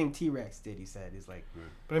did everything T-Rex did. He said, he's like,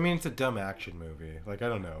 but I mean, it's a dumb action movie. Like I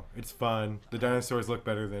don't know, it's fun. The dinosaurs look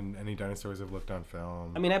better than any dinosaurs have looked on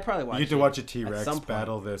film. I mean, I probably watch. You get to watch a T-Rex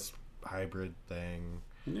battle this hybrid thing.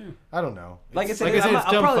 Yeah, I don't know. Like I said,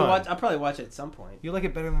 I'll probably watch it at some point. You like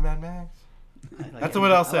it better than Mad Max? That's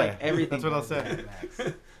what I'll say. Everything. That's what I'll say.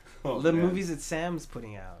 The movies that Sam's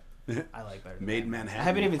putting out, I like better. Made Manhattan. I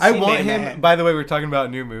haven't even seen I want Made him. Manhattan. By the way, we're talking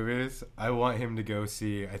about new movies. I want him to go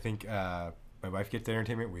see. I think my wife gets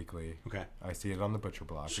Entertainment Weekly. Okay. I see it on the Butcher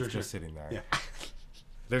Block. Sure, it's just sitting there. Yeah.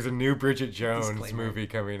 There's a new Bridget Jones movie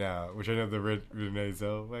coming out, which I know the Renee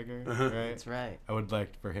Zellweger, right? That's right. I would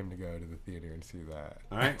like for him to go to the theater and see that.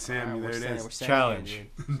 All right, Sam, there it is. Challenge.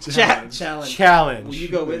 Challenge. Will you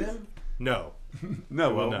go with him? No.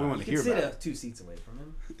 No, well, no. we want to hear You about can sit 2 seats away from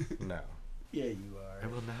him. No. Yeah, you are. I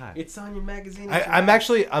will not. It's on your magazine. I'm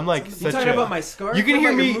like you such talking a. about my scarf? You can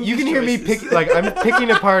hear me. You can hear me pick. Like I'm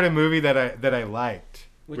picking apart a movie that I liked.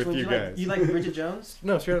 Which with one you guys. Like? You like Bridget Jones?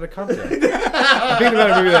 No, straight out of context. I'm thinking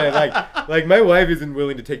about a movie that I like. Like my wife isn't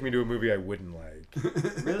willing to take me to a movie I wouldn't like.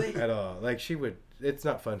 Really? At all. Like she would. It's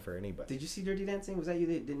not fun for anybody. Did you see Dirty Dancing? Was that you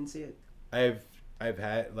that didn't see it? I've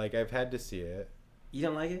had to see it. You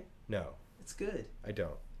don't like it? No. It's good. I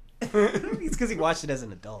don't. It's because he watched it as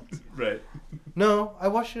an adult. Right. No, I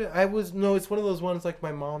watched it. It's one of those ones like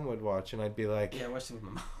my mom would watch, and I'd be like, yeah, I watched it with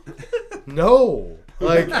my mom. No,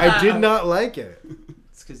 like I did not like it.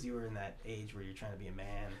 It's because you were in that age where you're trying to be a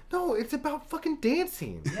man. No, it's about fucking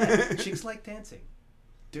dancing. Yeah, chicks like dancing.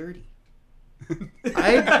 Dirty.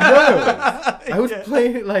 I was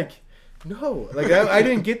playing it like no, like I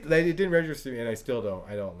didn't get that. It didn't register me, and I still don't.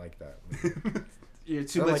 I don't like that. You're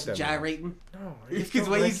too much like gyrating. No, because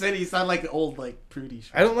when he said he sounded like the old like prudy.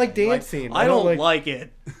 I don't like dancing. Like, I don't like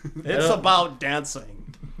it. It's about dancing.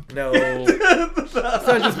 No, it's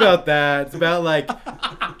not just about that. It's about like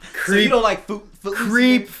creep. So you don't like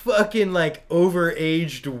creep, fucking like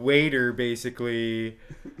overaged waiter, basically.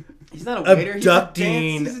 He's not a waiter.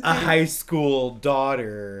 Abducting a high school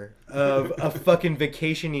daughter of a fucking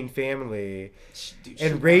vacationing family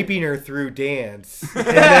and raping her through dance.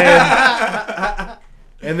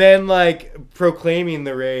 And then like proclaiming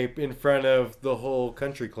the rape in front of the whole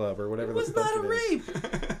country club or whatever. It was not a rape.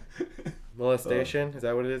 Molestation? Is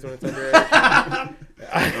that what it is when it's underage?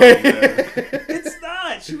 It's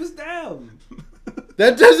not. She was down.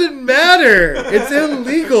 That doesn't matter. It's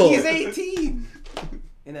illegal. He's 18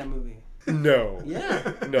 in that movie. No.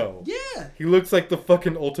 Yeah. No. Yeah. He looks like the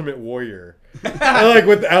fucking Ultimate Warrior. Like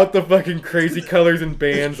without the fucking crazy colors and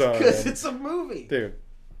bands on Because it. it's a movie. Dude.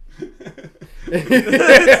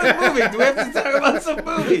 It's a movie. Do we have to talk about some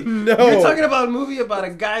movie? No. You're talking about a movie about a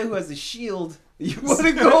guy who has a shield. You want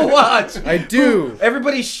to go watch? I do.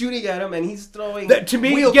 Everybody's shooting at him, and he's throwing To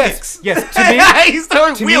me, wheel yes, kicks. yes. To me, He's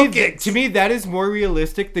throwing wheel me, kicks. To me, that is more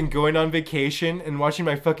realistic than going on vacation and watching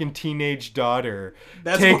my fucking teenage daughter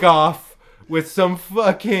take off with some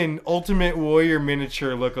fucking Ultimate Warrior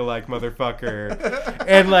miniature lookalike motherfucker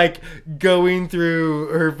and like going through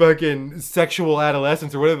her fucking sexual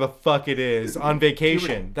adolescence or whatever the fuck it is on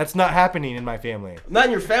vacation. That's not happening in my family. Not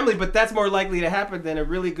in your family, but that's more likely to happen than a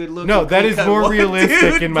really good looking. No, that is more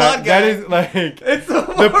realistic in my. That is like it's the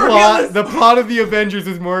plot. The plot of the Avengers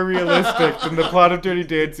is more realistic than the plot of Dirty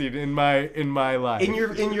Dancing in my life. In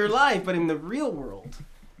your life, but in the real world,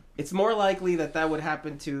 it's more likely that would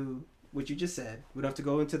happen to what you just said. We don't have to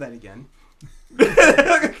go into that again.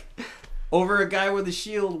 Over a guy with a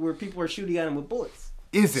shield where people are shooting at him with bullets.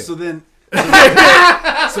 Is it? So then,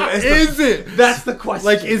 is it? That's the question.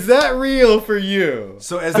 Like, is that real for you?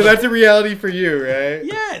 So that's a reality for you, right?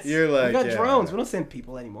 Yes. You're like, we got yeah. drones. We don't send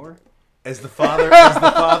people anymore. As the father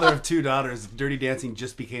of two daughters, Dirty Dancing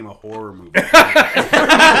just became a horror movie.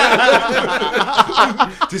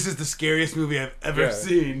 This is the scariest movie I've ever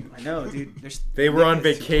seen. I know, dude. They were on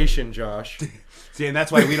vacation, Josh. See, and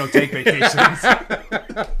that's why we don't take vacations.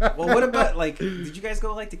 Well, what about, like, did you guys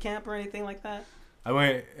go, like, to camp or anything like that? I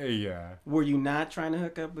went, yeah. Were you not trying to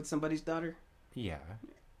hook up with somebody's daughter? Yeah.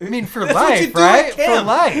 I mean, for That's life, what you do right? at camp. For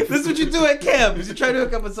life. That's what you do at camp, is you try to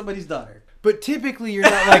hook up with somebody's daughter. But typically, you're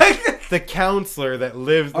not like the counselor that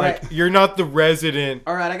lives. All Like, right. You're not the resident.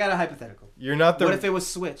 All right, I got a hypothetical. You're not the. What if it was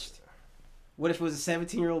switched? What if it was a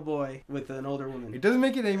 17-year-old boy with an older woman? It doesn't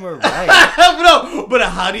make it any more right. No, but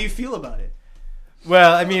how do you feel about it?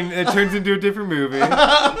 Well, I mean, it turns into a different movie.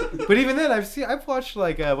 But even then, I've watched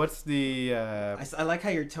like what's the I like how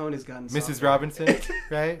your tone has gotten Mrs. softer. Robinson,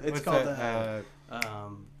 right? It's What's called that?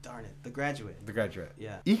 darn it, The Graduate. The Graduate.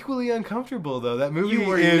 Yeah. Equally uncomfortable though. That movie You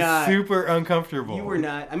were is not. super uncomfortable. You were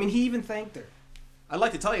not. I mean, he even thanked her. I'd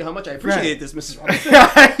like to tell you how much I appreciate this, Mrs. Robinson. No,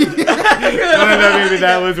 maybe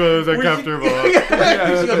that was what was uncomfortable.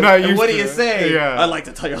 I'm not And used what to do you it. say? Yeah. I'd like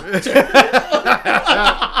to tell you.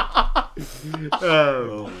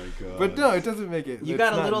 Oh my god! But no, it doesn't make it. You it's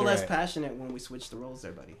got a not little less right. passionate when we switched the roles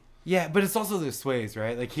there, buddy. Yeah, but it's also the sways,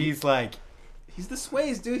 right? Like he's like the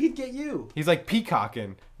Sways, dude. He'd get you. he's like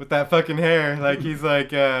peacocking with that fucking hair. Like he's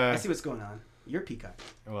like I see what's going on. You're Peacock.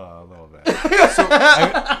 well, a little bit.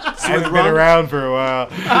 I haven't been around for a while.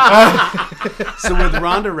 So with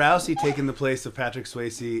Ronda Rousey taking the place of Patrick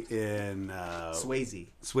Swayze in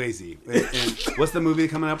Swayze. And what's the movie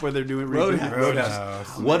coming up where they're doing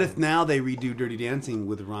Roadhouse. What if now they redo Dirty Dancing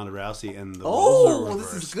with Ronda Rousey and the roles are Oh,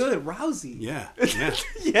 this is good. Rousey. Yeah.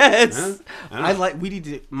 Yes. Huh? We need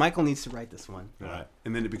to. Michael needs to write this one. All right.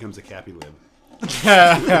 And then it becomes a Cappy Lib.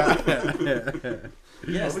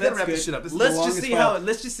 Yes, we gotta that's wrap good. this shit up. This is Let's the just longest see file.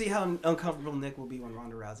 let's just see how uncomfortable Nick will be when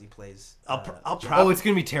Ronda Rousey plays. I'll Oh, probably. it's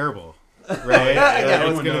gonna be terrible, right? Yeah, Like, it's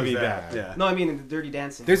everyone gonna knows be that. bad. Yeah. No, I mean in the Dirty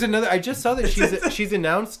Dancing. There's another. I just saw that she's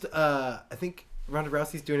announced. I think Ronda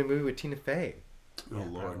Rousey's doing a movie with Tina Fey. Oh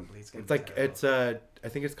Lord. Probably. It's gonna It's be like terrible. I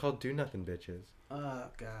think it's called Do Nothing Bitches. Oh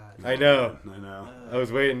God. I know. I know. I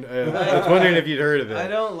was waiting. I was wondering if you'd heard of it. I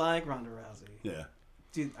don't like Ronda Rousey. Yeah.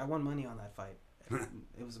 Dude, I won money on that fight.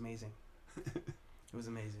 It was amazing. It was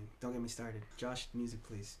amazing. Don't get me started. Josh, music,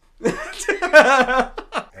 please. And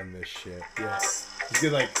this shit. Yeah. It's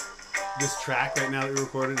good. Like this track right now that we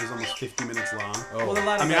recorded is almost 50 minutes long. Oh. Well, a lot of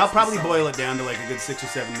I mean, that's I'll probably the boil it down to like a good 6 or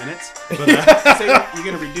 7 minutes. But song. So you're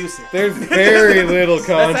gonna reduce it. There's very little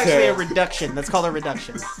content. That's actually a reduction. That's called a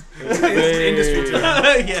reduction. Very- industry term.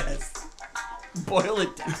 Yes. Boil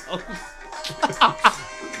it down.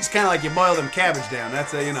 It's kind of like you boil them cabbage down.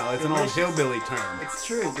 That's a it's an old Delicious. hillbilly term. It's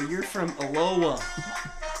true, but you're from Aloha.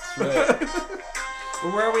 Right.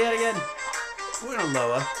 Well, where are we at again? We're in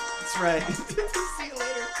Aloha. That's right. See you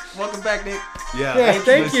later. Welcome back, Nick. Yeah,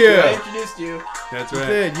 thank you. I introduced you. That's You right.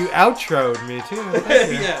 did. You outroed me too.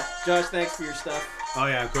 Thank you. Yeah. Josh, thanks for your stuff. Oh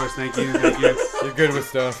yeah, of course. Thank you. Thank you. You're good with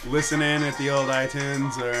stuff. Listen in at the old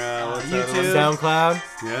iTunes or what's that YouTube. one? SoundCloud,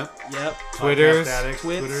 Yep. Yep. Twitters, Podcast Addicts,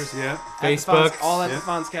 Twits. Twitters. Yep. Facebook. All at Yeah. the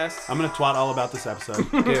Fonzcast. I'm gonna twat all about this episode.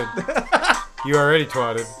 Dude, you already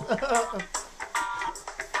twatted.